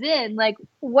 episodes in. Like,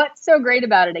 what's so great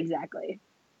about it exactly?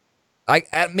 I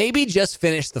maybe just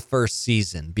finish the first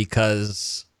season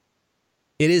because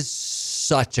it is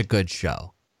such a good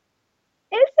show.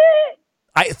 Is it?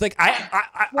 I think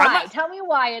Why? Tell me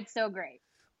why it's so great.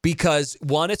 because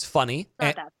one, it's funny. Not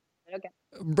And, that. Okay.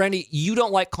 Brandy, you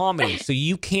don't like comedy, so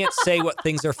you can't say what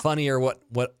things are funny or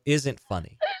what isn't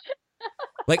funny.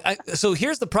 So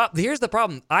here's the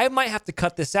problem. I might have to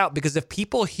cut this out because if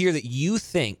people hear that you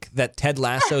think that Ted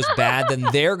Lasso's bad, then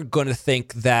they're going to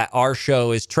think that our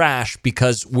show is trash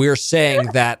because we're saying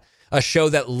that a show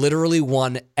that literally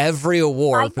won every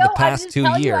award for the past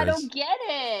 2 years. I don't get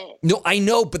it. No, I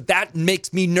know, but that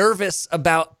makes me nervous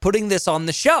about putting this on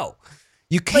the show.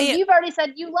 You But can't. you've already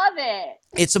said you love it.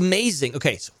 It's amazing.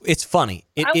 Okay, so it's funny.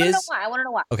 I want to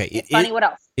know why. Okay, It's funny. What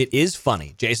else? It is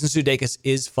funny. Jason Sudeikis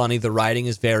is funny. The writing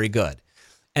is very good.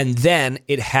 And then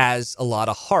it has a lot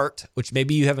of heart, which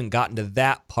maybe you haven't gotten to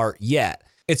that part yet.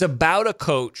 It's about a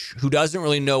coach who doesn't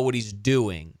really know what he's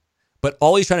doing, but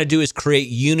all he's trying to do is create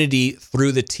unity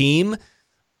through the team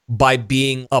by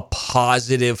being a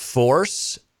positive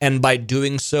force. And by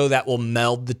doing so, that will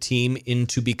meld the team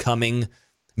into becoming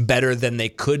better than they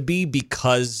could be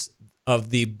because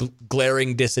of the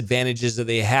glaring disadvantages that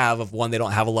they have of one, they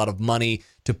don't have a lot of money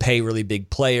to pay really big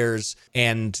players.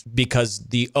 And because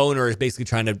the owner is basically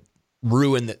trying to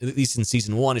ruin, at least in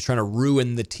season 1, is trying to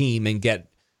ruin the team and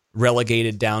get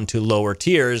relegated down to lower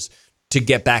tiers to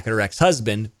get back at her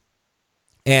ex-husband.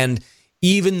 And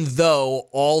even though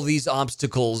all these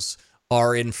obstacles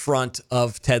are in front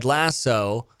of Ted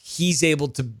Lasso, he's able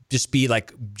to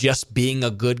just being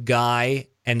a good guy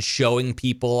and showing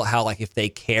people how, like, if they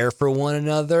care for one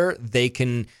another, they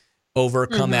can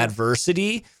overcome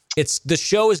adversity. The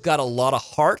show has got a lot of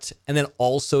heart and then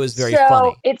also is very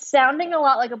funny. It's sounding a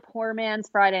lot like a poor man's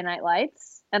Friday Night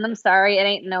Lights. And I'm sorry, it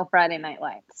ain't no Friday Night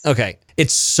Lights. Okay.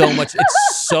 It's so much.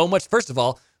 First of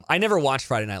all, I never watched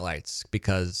Friday Night Lights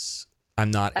because I'm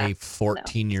not a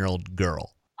 14-year-old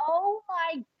girl. Oh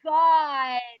my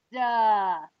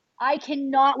God. I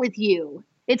cannot with you.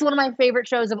 It's one of my favorite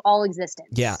shows of all existence.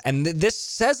 Yeah. And this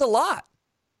says a lot.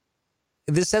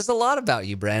 This says a lot about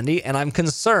you, Brandy, and I'm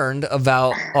concerned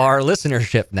about our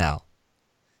listenership now.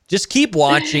 Just keep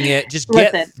watching it. Just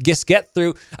get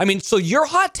through. I mean, so your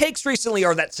hot takes recently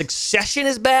are that Succession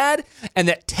is bad and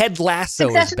that Ted Lasso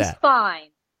is Succession's bad. fine.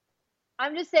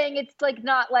 I'm just saying it's like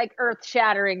not like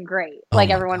earth-shattering great, Oh like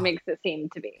my everyone God. makes it seem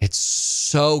to be. It's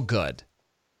so good.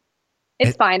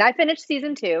 It's fine. I finished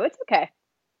season 2. It's okay.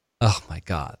 Oh my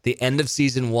God. The end of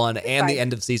season 1 and the fine.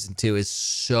 end of season 2 is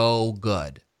so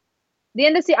good.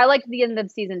 I liked the end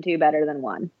of season 2 better than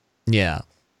 1. Yeah.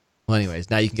 Well, anyways,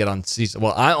 now you can get on season.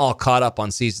 Well, I'm all caught up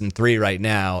on season 3 right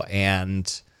now,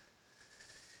 and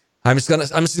I'm just gonna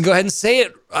go ahead and say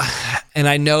it. And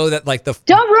I know that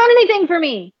Don't ruin anything for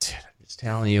me. I'm just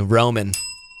telling you, Roman's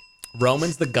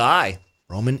the guy.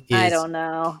 Roman is I don't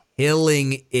know.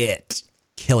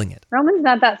 killing it. Roman's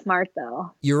not that smart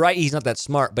though. You're right. He's not that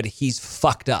smart, but he's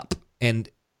fucked up. And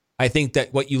I think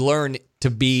that what you learn to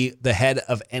be the head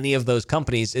of any of those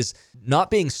companies is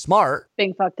not being smart,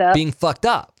 Being fucked up. being fucked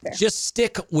up. Fair. Just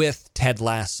stick with Ted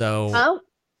Lasso. Oh,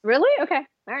 really? Okay.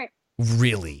 All right.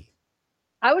 Really.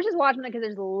 I was just watching it because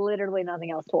there's literally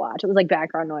nothing else to watch. It was like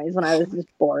background noise when I was just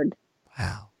bored.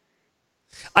 Wow.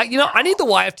 I need the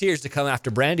YFTers to come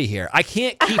after Brandy here. I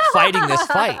can't keep fighting this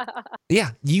fight.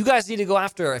 Yeah, you guys need to go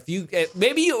after her. If you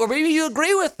maybe you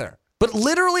agree with her, but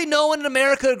literally no one in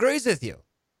America agrees with you.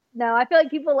 No, I feel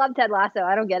like people love Ted Lasso.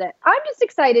 I don't get it. I'm just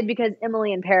excited because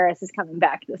Emily in Paris is coming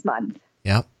back this month.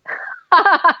 Yep.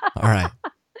 All right.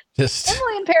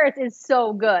 Emily in Paris is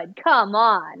so good. Come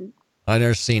on. I've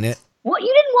never seen it. What, you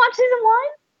didn't watch season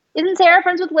 1? Isn't Sarah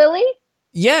friends with Lily?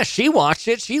 Yeah, she watched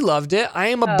it. She loved it. I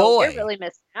am a boy. You're really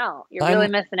missing out. You're really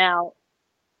missing out.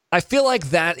 I feel like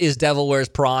that is Devil Wears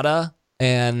Prada,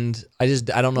 and I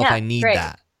don't know if I need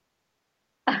that.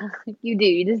 You do.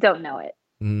 You just don't know it.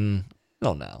 I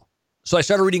don't know. So I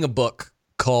started reading a book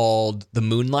called The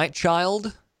Moonlight Child.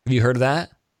 Have you heard of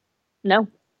that? No.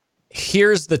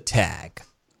 Here's the tag.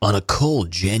 On a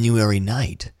cold January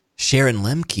night, Sharon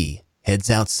Lemke heads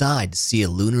outside to see a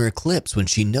lunar eclipse when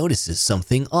she notices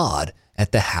something odd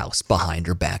at the house behind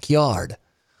her backyard.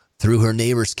 Through her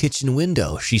neighbor's kitchen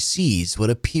window, she sees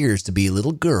what appears to be a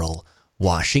little girl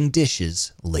washing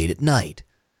dishes late at night.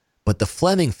 But the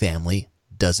Fleming family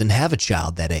doesn't have a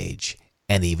child that age,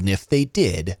 and even if they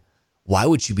did, why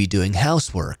would she be doing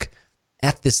housework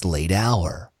at this late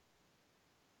hour?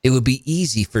 It would be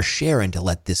easy for Sharon to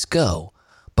let this go,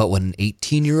 but when an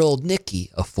 18-year-old Nikki,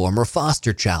 a former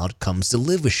foster child, comes to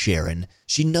live with Sharon,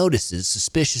 she notices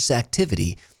suspicious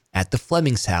activity at the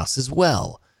Fleming's house as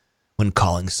well. When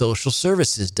calling social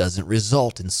services doesn't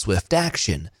result in swift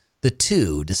action, the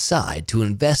two decide to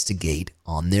investigate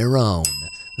on their own.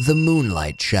 The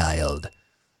Moonlight Child,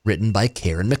 written by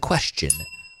Karen McQuestion.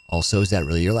 Also, is that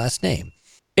really your last name?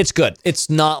 It's good. It's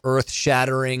not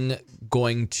earth-shattering,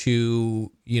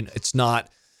 it's not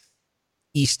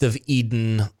East of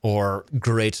Eden or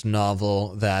great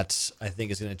novel that I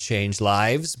think is going to change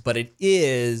lives, but it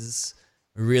is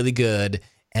really good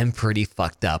and pretty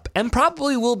fucked up, and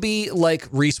probably will be like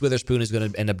Reese Witherspoon is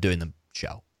going to end up doing the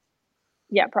show.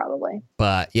 Yeah, probably.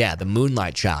 But yeah, The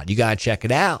Moonlight Child, you got to check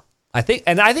it out. I think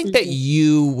that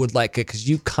you would like it because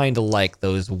you kind of like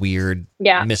those weird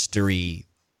mystery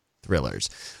thrillers.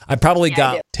 I probably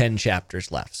got 10 chapters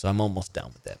left, so I'm almost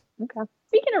done with it. Okay.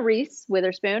 Speaking of Reese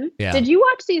Witherspoon, Yeah. Did you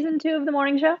watch season 2 of The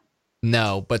Morning Show?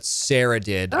 No, but Sarah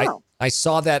did. Oh. I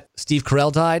saw that Steve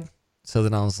Carell died, so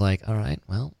then I was like, all right,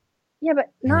 well. Yeah,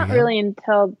 but not really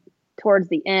until towards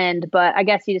the end, but I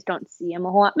guess you just don't see him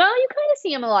a whole lot. No, you kind of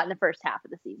see him a lot in the first half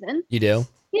of the season. You do?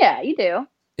 Yeah, you do.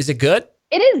 Is it good?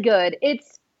 It is good.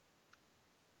 It's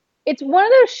one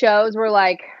of those shows where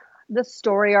like the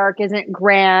story arc isn't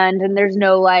grand and there's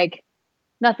no like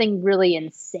nothing really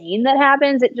insane that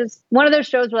happens. It just one of those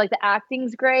shows where like the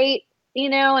acting's great,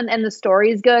 and the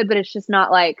story's good, but it's just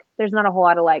not like there's not a whole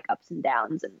lot of like ups and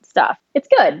downs and stuff. It's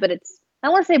good, but it's I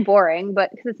don't want to say boring,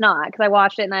 but because it's not, because I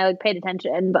watched it and I like paid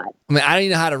attention. But I mean, I don't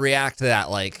even know how to react to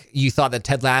that. Like, you thought that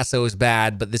Ted Lasso was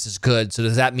bad, but this is good. So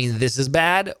does that mean this is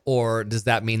bad, or does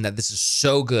that mean that this is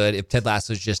so good if Ted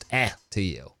Lasso is just to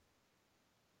you?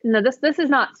 No, this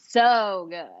is not so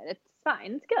good. It's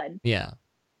fine. It's good. Yeah.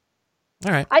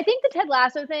 All right. I think the Ted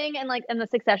Lasso thing and the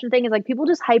Succession thing is like people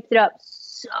just hyped it up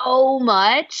so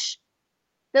much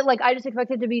that like I just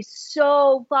expect it to be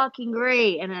so fucking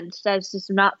great, and I just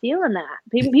not feeling that.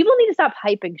 People need to stop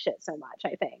hyping shit so much.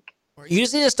 I think You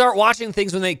just need to start watching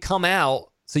things when they come out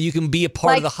so you can be a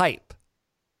part of the hype.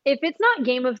 If it's not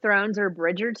Game of Thrones or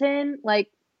Bridgerton, like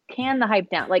can the hype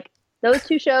down. Like those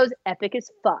two shows, epic as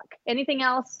fuck. Anything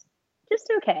else, just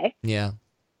okay. Yeah.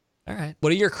 All right.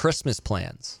 What are your Christmas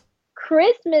plans?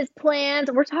 Christmas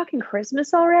plans. We're talking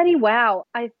Christmas already? Wow.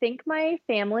 I think my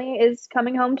family is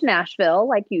coming home to Nashville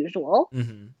like usual,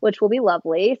 which will be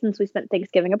lovely since we spent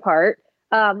Thanksgiving apart.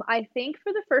 I think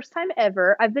for the first time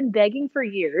ever, I've been begging for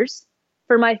years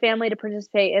for my family to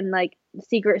participate in like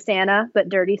Secret Santa, but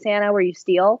Dirty Santa, where you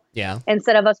steal. Yeah.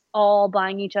 Instead of us all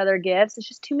buying each other gifts. It's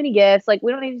just too many gifts. Like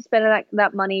we don't need to spend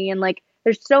that money. And like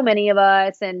there's so many of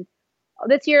us. And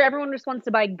this year, everyone just wants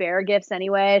to buy bear gifts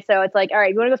anyway. So it's like, all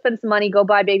right, you want to go spend some money, go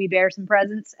buy baby bear some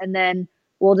presents, and then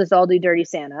we'll just all do Dirty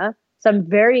Santa. So I'm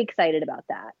very excited about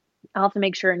that. I'll have to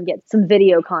make sure and get some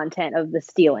video content of the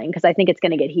stealing because I think it's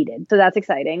going to get heated. So that's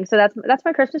exciting. So that's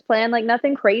my Christmas plan, like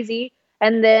nothing crazy.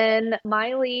 And then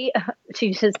Miley,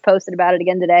 she just posted about it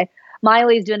again today.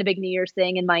 Miley's doing a big New Year's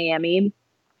thing in Miami.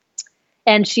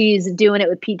 And she's doing it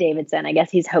with Pete Davidson. I guess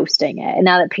he's hosting it. And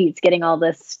now that Pete's getting all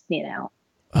this,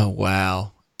 Oh,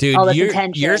 wow. Dude, all this your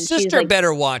attention, sister like,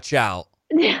 better watch out.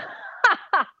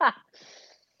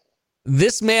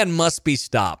 This man must be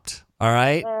stopped. All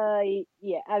right.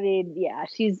 Yeah. I mean, yeah,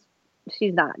 she's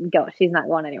she's not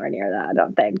going anywhere near that, I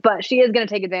don't think. But she is going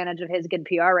to take advantage of his good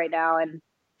PR right now, and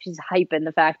she's hyping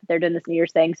the fact that they're doing this New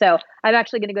Year's thing. So I'm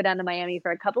actually going to go down to Miami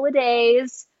for a couple of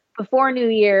days before New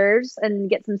Year's and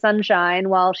get some sunshine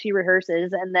while she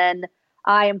rehearses. And then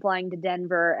I am flying to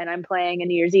Denver, and I'm playing a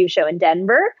New Year's Eve show in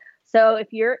Denver. So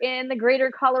if you're in the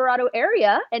greater Colorado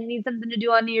area and need something to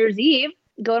do on New Year's Eve,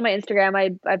 go to my Instagram.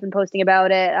 I've been posting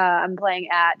about it. I'm playing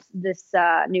at this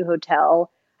new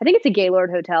hotel. I think it's a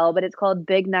Gaylord hotel, but it's called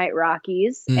Big Night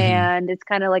Rockies. Mhm. And it's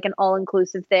kind of like an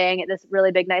all-inclusive thing at this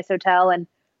really big, nice hotel. And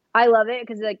I love it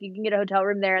because like you can get a hotel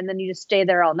room there and then you just stay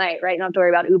there all night, right? You don't have to worry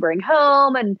about Ubering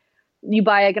home, and you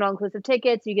buy like an all-inclusive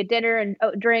tickets, you get dinner and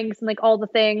drinks and like all the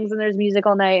things, and there's music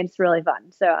all night, and it's really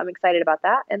fun. So I'm excited about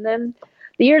that. And then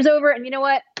the year's over, and you know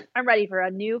what? I'm ready for a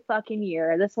new fucking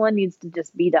year. This one needs to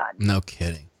just be done. No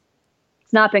kidding.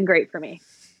 It's not been great for me.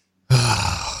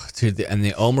 Dude, and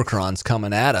the Omicron's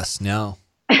coming at us now.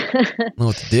 I don't know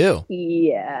what to do.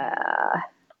 Yeah.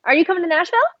 Are you coming to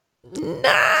Nashville? Nah,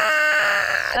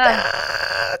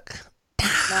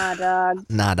 dog.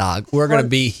 Nah, dog. We're going to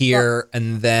be here,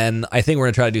 and then I think we're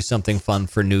going to try to do something fun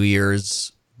for New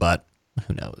Year's, but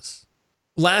who knows?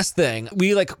 Last thing,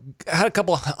 we like had a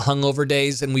couple hungover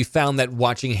days, and we found that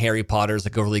watching Harry Potter is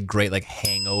like a really great like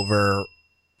hangover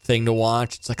thing to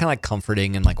watch. It's like kind of like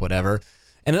comforting and like whatever.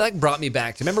 And it like brought me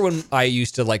back to, remember when I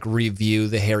used to like review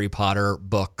the Harry Potter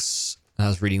books? I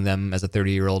was reading them as a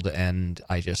 30-year-old, and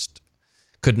I just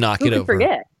could not get over.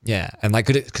 Forget. Yeah, and like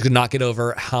could not get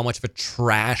over how much of a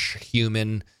trash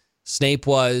human Snape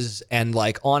was, and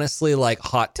like honestly, like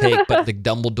hot take, but the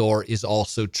Dumbledore is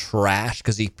also trash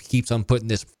because he keeps on putting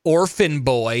this orphan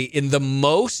boy in the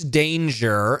most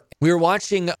danger. We were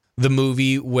watching the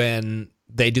movie when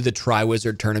they do the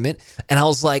Triwizard Tournament, and I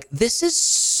was like, this is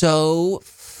so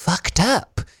fucked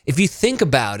up. If you think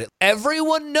about it,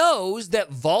 everyone knows that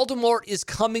Voldemort is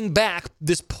coming back.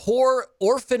 This poor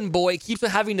orphan boy keeps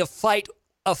having to fight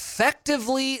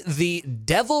effectively the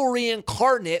devil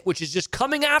reincarnate, which is just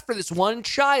coming after this one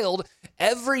child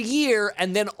every year.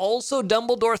 And then also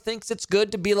Dumbledore thinks it's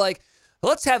good to be like,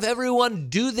 let's have everyone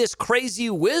do this crazy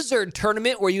wizard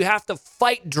tournament where you have to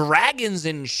fight dragons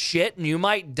and shit and you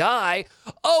might die.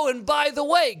 Oh, and by the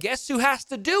way, guess who has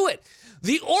to do it?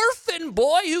 The orphan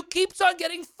boy who keeps on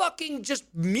getting fucking just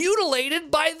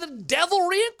mutilated by the devil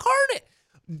reincarnate.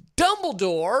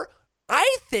 Dumbledore,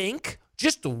 I think,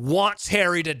 just wants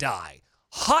Harry to die.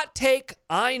 Hot take,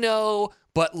 I know,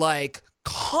 but like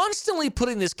constantly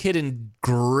putting this kid in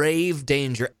grave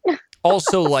danger.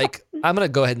 Also, like, I'm going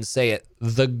to go ahead and say it.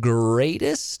 The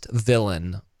greatest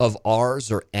villain of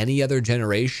ours or any other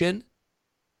generation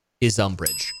is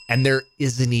Umbridge. And there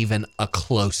isn't even a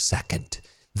close second.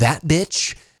 That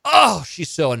bitch, oh, she's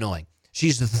so annoying.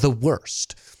 She's the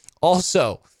worst.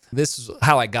 Also, this is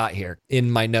how I got here.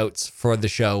 In my notes for the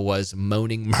show was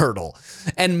Moaning Myrtle.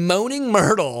 And Moaning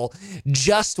Myrtle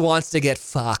just wants to get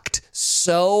fucked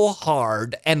so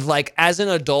hard. And like as an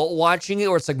adult watching it,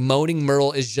 where it's like Moaning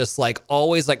Myrtle is just like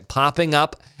always like popping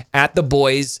up at the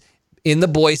boys in the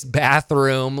boys'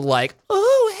 bathroom, like,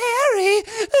 oh, Harry,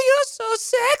 you're so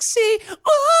sexy.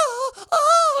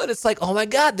 Oh. And it's like, oh my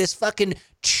God, this fucking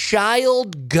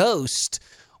child ghost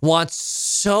wants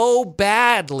so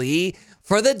badly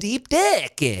for the deep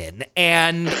dick in,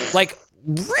 and like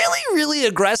really, really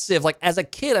aggressive. Like as a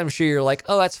kid, I'm sure you're like,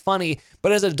 oh, that's funny.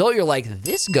 But as an adult, you're like,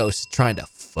 this ghost is trying to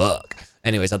fuck.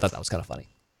 Anyways, I thought that was kind of funny.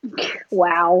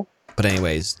 Wow. But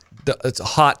anyways, it's a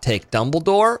hot take.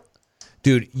 Dumbledore,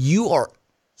 dude, you are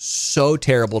so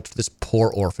terrible to this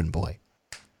poor orphan boy.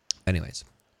 Anyways,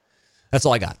 that's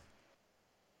all I got.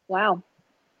 Wow.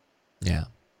 Yeah.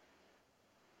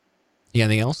 You got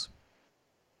anything else?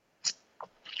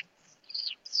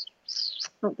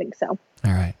 I don't think so.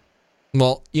 All right.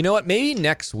 Well, you know what? Maybe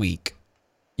next week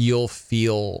you'll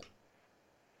feel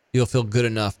good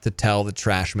enough to tell the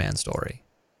trash man story.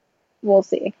 We'll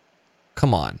see.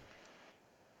 Come on.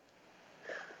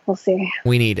 We'll see.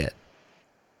 We need it.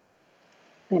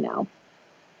 I know.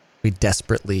 We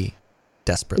desperately.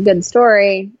 Good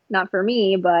story. Not for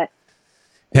me, but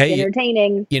it's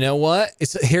entertaining. You know what?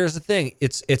 Here's the thing.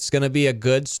 It's going to be a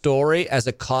good story as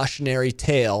a cautionary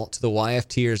tale to the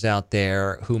YFTers out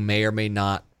there who may or may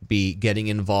not be getting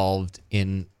involved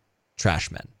in trash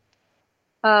men.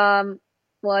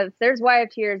 Well, if there's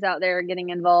YFTers out there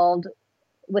getting involved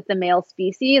with the male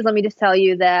species, let me just tell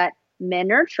you that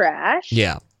men are trash.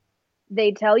 Yeah.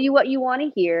 They tell you what you want to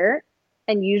hear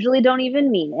and usually don't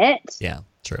even mean it. Yeah,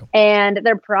 true. And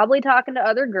they're probably talking to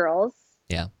other girls.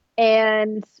 Yeah.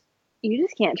 And you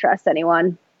just can't trust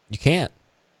anyone. You can't.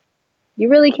 You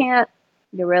really can't.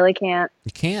 You really can't.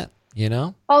 You can't. you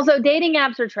know? Also, dating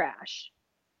apps are trash.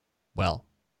 Well,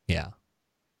 yeah.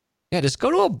 Yeah, just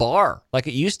go to a bar like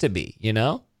it used to be, you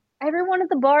know? Everyone at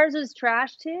the bars is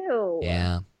trash too.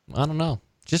 Yeah. I don't know.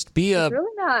 Just be a It's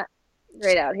really not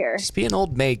great out here. just be an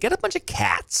old maid. Get a bunch of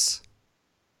cats.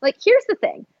 Like, here's the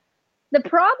thing. The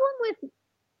problem with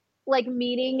like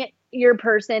meeting your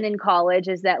person in college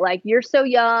is that like you're so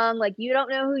young, like you don't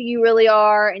know who you really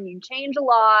are, and you change a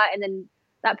lot, and then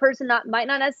that person might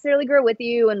not necessarily grow with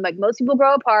you, and like most people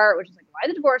grow apart, which is like why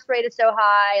the divorce rate is so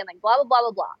high, and like blah blah blah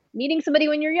blah blah. Meeting somebody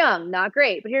when you're young, not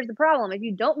great. But here's the problem: if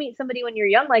you don't meet somebody when you're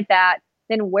young like that,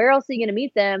 then where else are you going to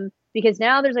meet them? Because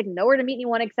now there's like nowhere to meet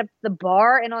anyone except the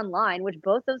bar and online, which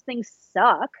both those things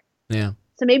suck. Yeah.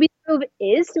 So maybe the move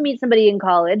is to meet somebody in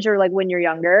college or like when you're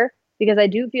younger, because I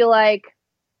do feel like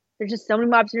there's just so many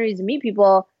more opportunities to meet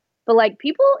people. But like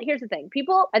people, here's the thing.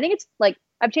 People, I think it's like,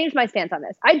 I've changed my stance on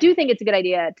this. I do think it's a good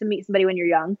idea to meet somebody when you're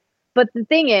young. But the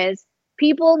thing is,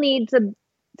 people need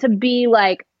to be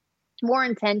like more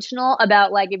intentional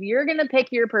about like, if you're going to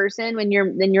pick your person when you're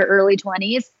in your early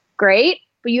 20s, great.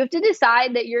 But you have to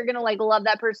decide that you're going to like love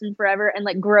that person forever and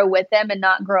like grow with them and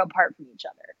not grow apart from each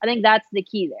other. I think that's the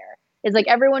key there. Is like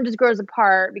everyone just grows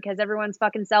apart because everyone's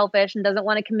fucking selfish and doesn't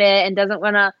want to commit and doesn't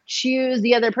want to choose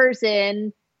the other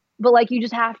person. But like you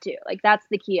just have to. Like that's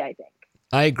the key, I think.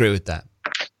 I agree with that.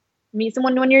 Meet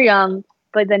someone when you're young,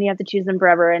 but then you have to choose them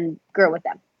forever and grow with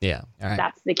them. Yeah. All right.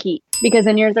 That's the key. Because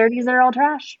in your 30s, they're all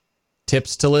trash.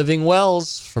 Tips to living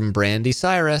wells from Brandy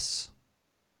Cyrus.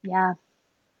 Yeah.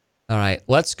 All right.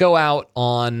 Let's go out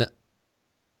on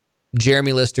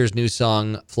Jeremy Lister's new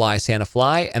song, Fly Santa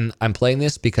Fly. And I'm playing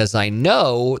this because I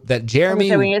know that Jeremy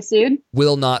So we get sued?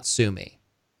 will not sue me.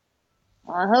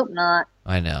 Well, I hope not.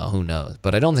 I know, who knows?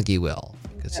 But I don't think he will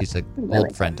because he's an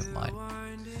old friend of mine.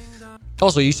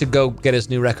 Also, you should go get his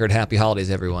new record, Happy Holidays,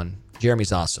 everyone.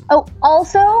 Jeremy's awesome. Oh,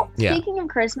 also, Yeah. speaking of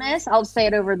Christmas, I'll say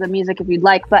it over the music if you'd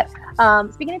like, but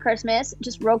speaking of Christmas,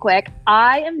 just real quick,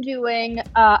 I am doing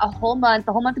the whole month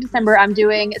of December, I'm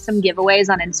doing some giveaways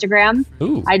on Instagram.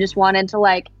 Ooh. I just wanted to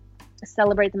like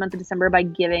celebrate the month of December by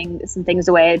giving some things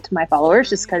away to my followers,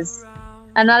 just because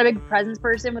I'm not a big presents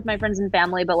person with my friends and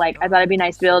family, but like I thought it'd be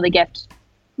nice to be able to gift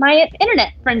my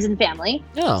internet friends and family.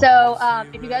 Oh. So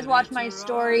if you guys watch my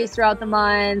stories throughout the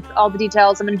month, all the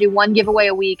details, I'm going to do one giveaway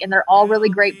a week, and they're all really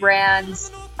great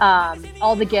brands.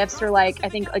 All the gifts are like, I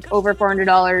think like over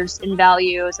 $400 in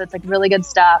value. So it's like really good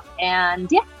stuff.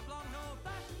 And yeah,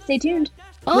 stay tuned.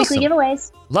 Awesome. Weekly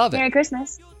giveaways. Love it. Merry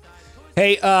Christmas.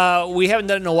 Hey, we haven't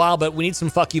done it in a while, but we need some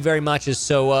fuck you very muches.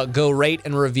 So go rate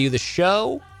and review the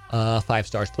show. 5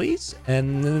 stars, please.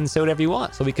 And then say whatever you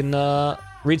want so we can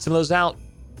read some of those out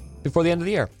before the end of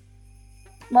the year.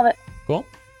 Love it. Cool.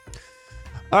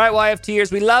 All right,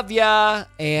 YFTers, we love ya.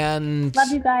 And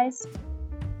Love you guys.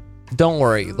 don't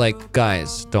worry. Like,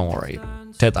 guys, don't worry.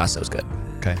 Ted Lasso's good.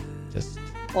 Okay? Just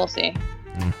We'll see.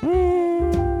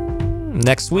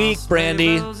 next week,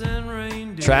 Brandy.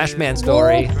 Trash Man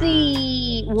story. We'll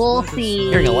see. We'll see.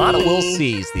 Hearing a lot of we'll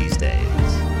sees these days.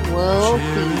 We'll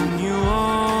see.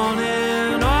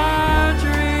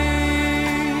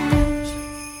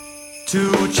 To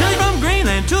Chile from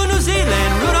Greenland to New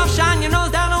Zealand, Rudolph, shine your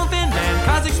nose down on Finland,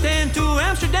 Kazakhstan to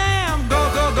Amsterdam. Go,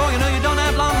 go, go, you know you don't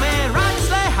have long, man. Ride your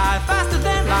sleigh high, faster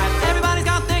than light. Everybody's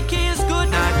got their kiss, good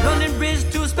night. London Bridge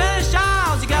to Spanish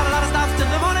Isles, you got a lot of stops till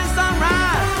the morning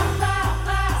sunrise.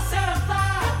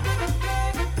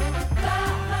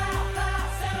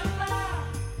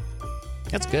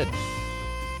 That's good.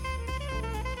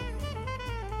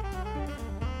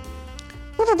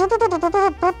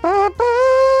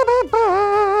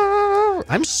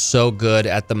 I'm so good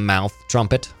at the mouth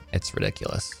trumpet. It's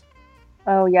ridiculous.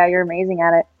 Oh, yeah, you're amazing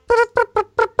at it.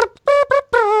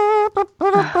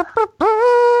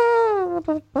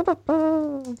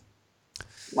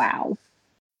 Wow.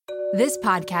 This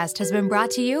podcast has been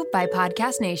brought to you by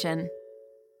Podcast Nation.